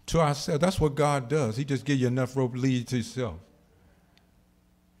to ourselves. That's what God does. He just gives you enough rope to lead to yourself.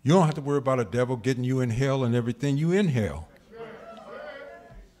 You don't have to worry about a devil getting you in hell and everything. You in hell.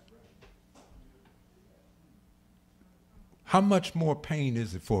 How much more pain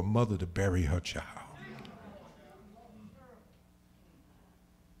is it for a mother to bury her child?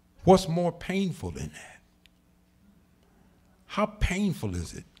 What's more painful than that? How painful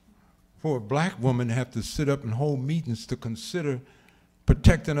is it for a black woman to have to sit up and hold meetings to consider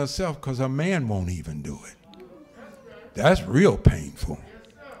protecting herself because her man won't even do it? That's real painful.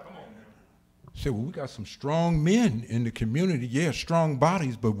 Say, well, we got some strong men in the community. Yeah, strong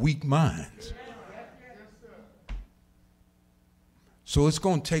bodies, but weak minds. So it's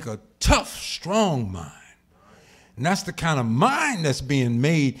going to take a tough, strong mind. And that's the kind of mind that's being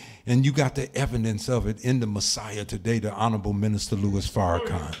made, and you got the evidence of it in the Messiah today, the Honorable Minister Louis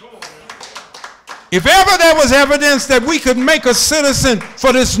Farrakhan. If ever there was evidence that we could make a citizen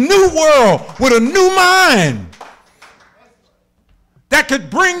for this new world with a new mind that could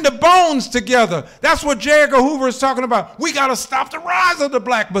bring the bones together, that's what J. Edgar Hoover is talking about. We got to stop the rise of the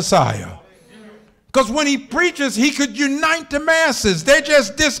black Messiah. Because when he preaches, he could unite the masses. They're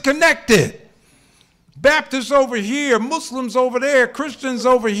just disconnected. Baptists over here, Muslims over there, Christians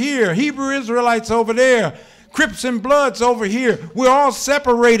over here, Hebrew Israelites over there, Crips and Bloods over here. We're all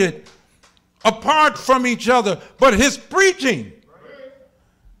separated, apart from each other. But his preaching,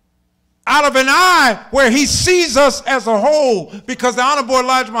 out of an eye where he sees us as a whole, because the Honorable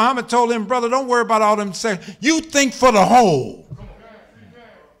Elijah Muhammad told him, brother, don't worry about all them saying. You think for the whole.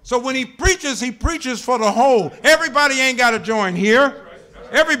 So when he preaches for the whole. Everybody ain't got to join here.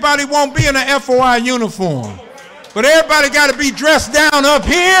 Everybody won't be in an FOI uniform. But everybody got to be dressed down up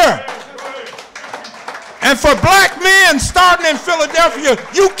here. And for black men starting in Philadelphia,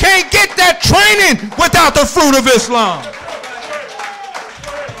 you can't get that training without the fruit of Islam.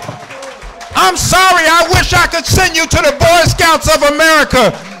 I'm sorry, I wish I could send you to the Boy Scouts of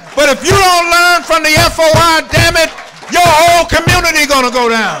America. But if you don't learn from the FOI, damn it, your whole community gonna go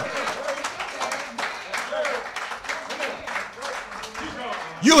down.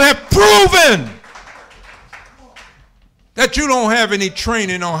 You have proven that you don't have any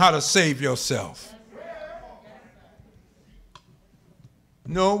training on how to save yourself.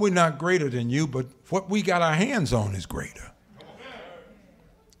 No, we're not greater than you, but what we got our hands on is greater.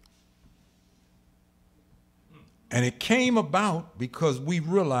 And it came about because we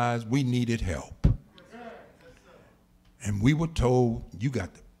realized we needed help. And we were told, you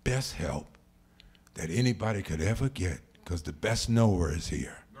got the best help that anybody could ever get, because the best knower is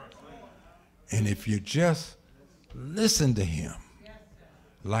here. And if you just listen to him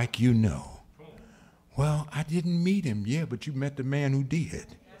like you know, well, I didn't meet him. Yeah, but you met the man who did.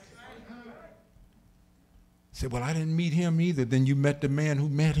 Say, well, I didn't meet him either. Then you met the man who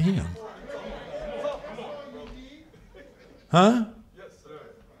met him. Huh? Yes, sir.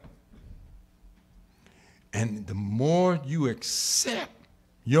 And the more you accept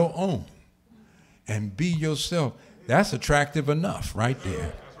your own and be yourself, that's attractive enough right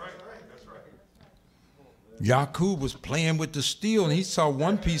there. That's right. Yaqub was playing with the steel, and he saw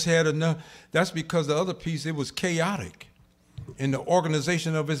one piece had enough. That's because the other piece, it was chaotic in the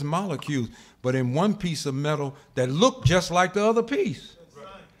organization of its molecules, but in one piece of metal that looked just like the other piece.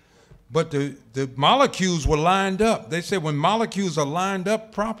 But the molecules were lined up. They said when molecules are lined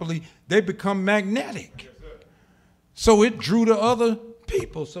up properly, they become magnetic. So it drew the other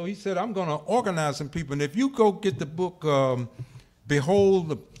people. So he said, I'm going to organize some people. And if you go get the book, Behold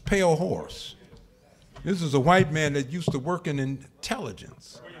the Pale Horse, this is a white man that used to work in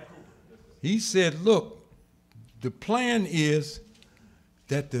intelligence. He said, look, the plan is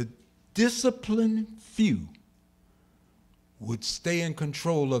that the disciplined few would stay in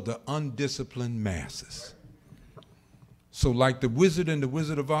control of the undisciplined masses. So like the Wizard and the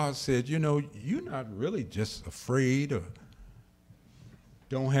Wizard of Oz said, you know, you're not really just afraid or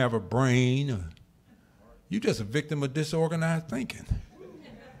don't have a brain, or you're just a victim of disorganized thinking.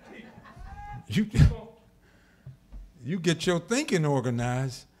 You get your thinking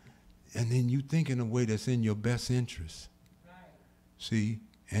organized, and then you think in a way that's in your best interest. See,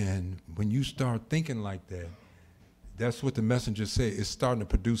 and when you start thinking like that, that's what the messenger said. It's starting to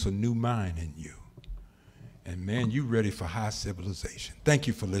produce a new mind in you. And man, you ready for high civilization. Thank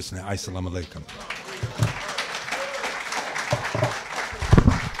you for listening. Assalamu alaikum.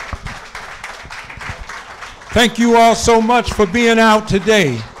 Thank you all so much for being out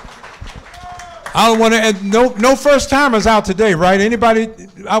today. I don't want to, and no first timers out today, right? Anybody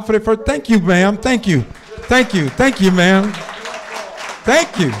out for the first? Thank you, ma'am. Thank you. Thank you. Thank you, ma'am.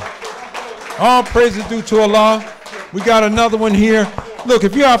 Thank you. All praise is due to Allah. We got another one here. Look,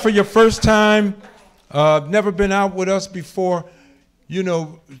 if you're out for your first time, never been out with us before, you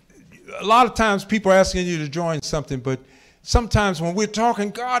know, a lot of times people are asking you to join something, but sometimes when we're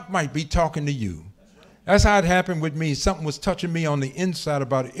talking, God might be talking to you. That's how it happened with me. Something was touching me on the inside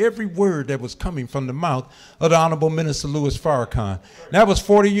about every word that was coming from the mouth of the Honorable Minister Louis Farrakhan. That was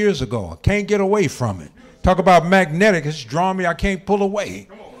 40 years ago. I can't get away from it. Talk about magnetic. It's drawing me. I can't pull away.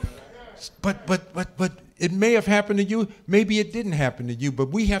 But it may have happened to you. Maybe it didn't happen to you,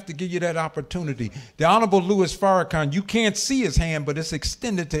 but we have to give you that opportunity. The Honorable Louis Farrakhan, you can't see his hand, but it's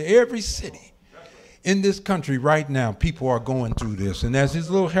extended to every city in this country right now. People are going through this. And as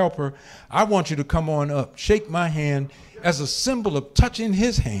his little helper, I want you to come on up, shake my hand as a symbol of touching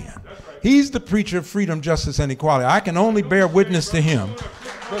his hand. He's the preacher of freedom, justice, and equality. I can only bear witness to him.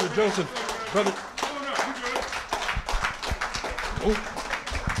 Brother Joseph, brother. Oh.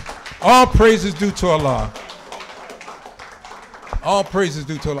 All praise is due to Allah. All praise is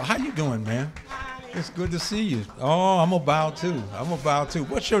due to Allah. How you doing, man? It's good to see you. Oh, I'm gonna bow too. I'm gonna bow too.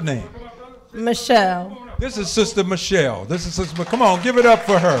 What's your name? Michelle. This is Sister Michelle. This is Sister. Come on, give it up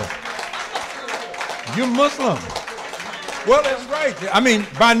for her. You're Muslim. Well, that's right. I mean,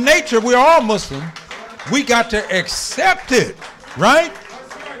 by nature, we're all Muslim. We got to accept it, right?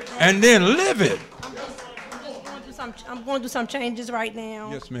 And then live it. I'm going to do some changes right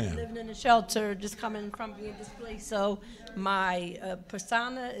now. Yes, ma'am. Living in a shelter, just coming from being displaced. So my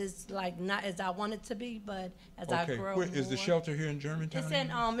persona is like not as I want it to be, but as I grow more. Is the shelter here in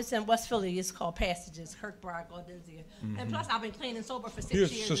Germantown? It's in West Philly. It's called Passages, Herkbride, Gaudensia. And plus, I've been clean and sober for 6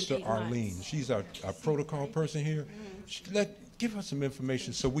 years. Here's Sister Arlene. Months. She's our protocol person here. Give us some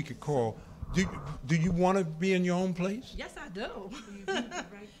information so we could call. Do you want to be in your own place? Yes, I do.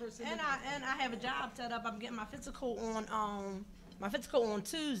 And I have a job set up. I'm getting my physical on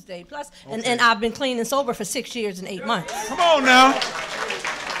Tuesday. Plus, okay. and I've been clean and sober for 6 years and 8 months. Come on now.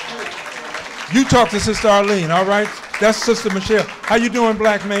 You talk to Sister Arlene, all right? That's Sister Michelle. How you doing,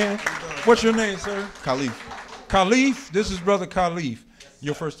 black man? What's your name, sir? Khalif. Khalif? This is Brother Khalif.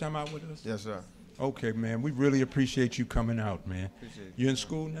 Your first time out with us? Yes, sir. Okay, man. We really appreciate you coming out, man. Appreciate you in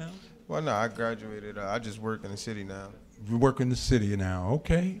school now? Well, no, I graduated. I just work in the city now. You work in the city now.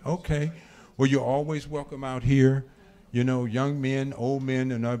 Okay, okay. Well, you're always welcome out here. You know, young men, old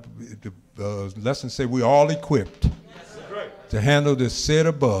men, and the lessons say we're all equipped to handle this said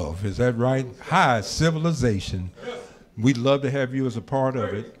above. Is that right? High civilization. We'd love to have you as a part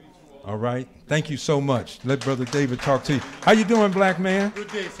of it. All right. Thank you so much. Let Brother David talk to you. How you doing, black man? Good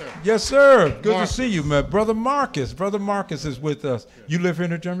day, sir. Yes, sir. Good Marcus. to see you, man. Brother Marcus. Brother Marcus is with us. You live here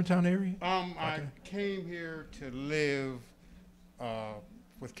in the Germantown area? I came here to live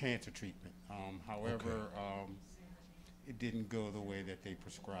with cancer treatment. However, it didn't go the way that they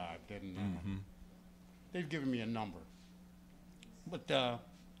prescribed, and they've given me a number. But the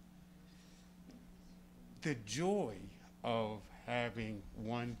joy of having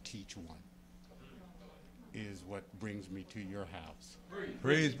one teach one is what brings me to your house.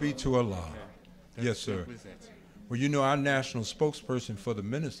 Praise be to Allah. Yes, sir. Well, you know, our national spokesperson for the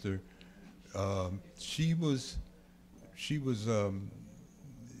minister, she was a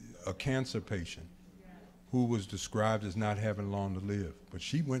cancer patient who was described as not having long to live. But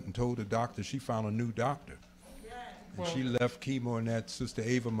she went and told the doctor she found a new doctor. And she left chemo and that Sister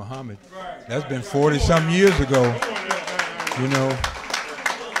Ava Muhammad. That's been 40-something years ago, you know.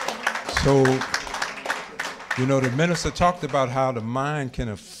 So, you know, the minister talked about how the mind can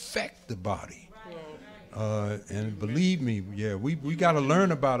affect the body. And believe me, yeah, we got to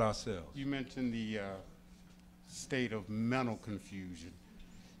learn about ourselves. You mentioned the state of mental confusion,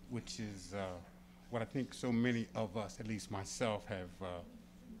 which is what I think so many of us, at least myself, have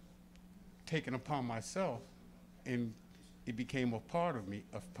taken upon myself, and it became a part of me,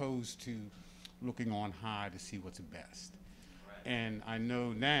 opposed to looking on high to see what's best. And I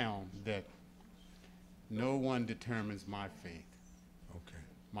know now that no one determines my faith. Okay.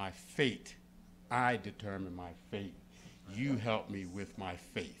 My fate, I determine my fate. You help me with my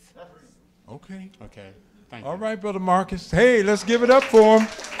faith. Okay. Okay, thank you. All right, Brother Marcus. Hey, let's give it up for him.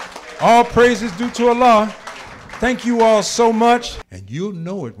 All praises due to Allah. Thank you all so much. And you'll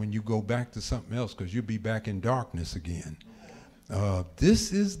know it when you go back to something else, because you'll be back in darkness again.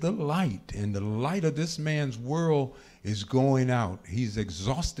 This is the light, and the light of this man's world is going out. He's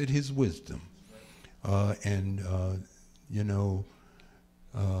exhausted his wisdom. You know,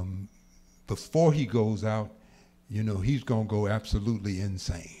 before he goes out, you know, he's going to go absolutely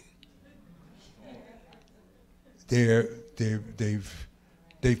insane. They've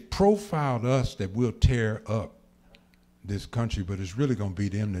profiled us that we'll tear up this country, but it's really going to be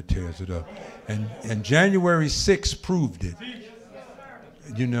them that tears it up. And January 6th proved it.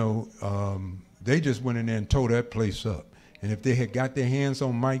 You know, they just went in there and tore that place up. And if they had got their hands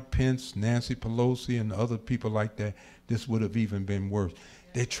on Mike Pence, Nancy Pelosi, and other people like that, this would have even been worse.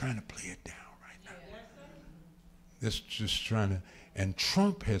 They're trying to play it down right now. They're just trying to, and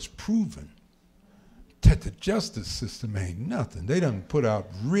Trump has proven that the justice system ain't nothing. They done put out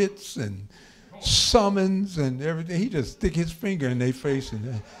writs and summons and everything. He just stick his finger in their face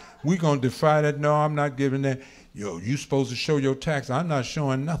and we're going to defy that. No, I'm not giving that. Yo, you supposed to show your tax. I'm not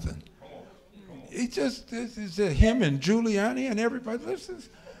showing nothing. It just, it's him and Giuliani and everybody. This is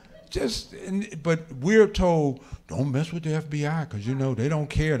just, but we're told, don't mess with the FBI because, you know, they don't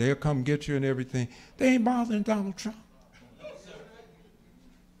care. They'll come get you and everything. They ain't bothering Donald Trump.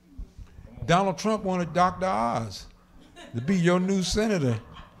 Donald Trump wanted Dr. Oz to be your new senator.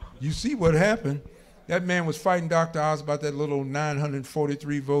 You see what happened. That man was fighting Dr. Oz about that little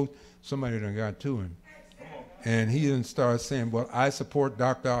 943 votes. Somebody done got to him. And he didn't start saying, well, I support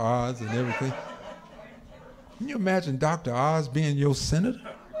Dr. Oz and everything. Can you imagine Dr. Oz being your senator?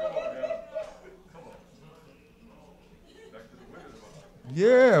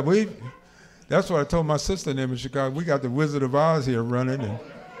 Yeah, that's what I told my sister in Chicago. We got the Wizard of Oz here running, and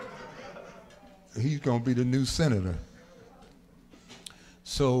he's going to be the new senator.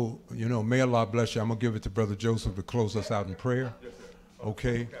 So, you know, may Allah bless you. I'm going to give it to Brother Joseph to close us out in prayer.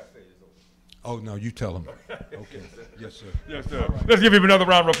 Okay? Oh, no, you tell him. Okay. Yes, sir. Yes, sir. Right. Let's give him another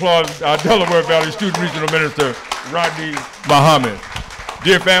round of applause. Our Delaware Valley Student Regional Minister, Rodney Muhammad.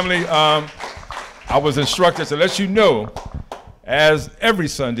 Dear family, I was instructed to let you know, as every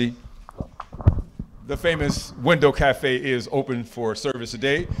Sunday, the famous Window Cafe is open for service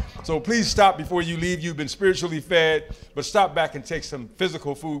today. So please stop before you leave. You've been spiritually fed, but stop back and take some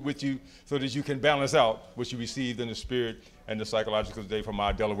physical food with you so that you can balance out what you received in the spirit and the psychological today from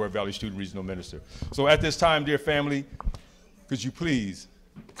our Delaware Valley Student Regional Minister. So at this time, dear family, could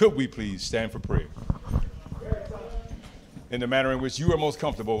we please stand for prayer? In the manner in which you are most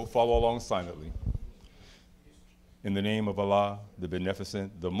comfortable, follow along silently. In the name of Allah, the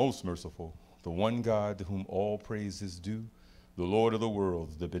Beneficent, the Most Merciful, the one God to whom all praise is due, the Lord of the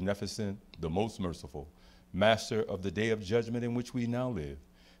worlds, the Beneficent, the Most Merciful, Master of the day of judgment in which we now live,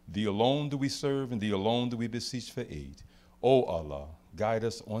 Thee alone do we serve, and thee alone do we beseech for aid. O Allah, guide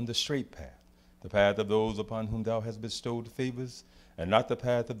us on the straight path, the path of those upon whom thou hast bestowed favors, and not the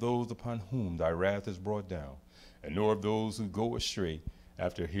path of those upon whom thy wrath is brought down, and nor of those who go astray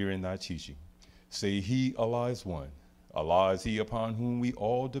after hearing thy teaching. Say he, Allah is one. Allah is he upon whom we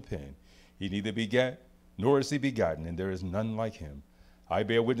all depend. He neither begat, nor is he begotten, and there is none like him. I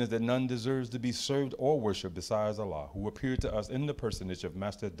bear witness that none deserves to be served or worshipped besides Allah, who appeared to us in the personage of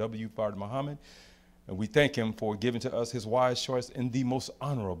Master W. Fard Muhammad, and we thank him for giving to us his wise choice in the most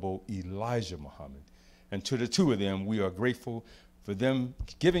honorable Elijah Muhammad. And to the two of them, we are grateful for them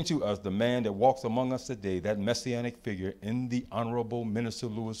giving to us the man that walks among us today, that messianic figure in the Honorable Minister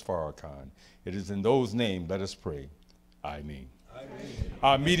Louis Farrakhan. It is in those names, let us pray. Amen.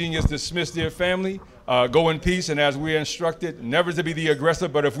 Our meeting is dismissed, dear family. Go in peace, and as we are instructed, never to be the aggressor,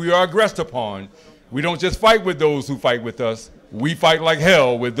 but if we are aggressed upon, we don't just fight with those who fight with us. We fight like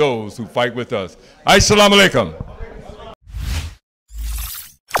hell with those who fight with us. Assalamu alaikum.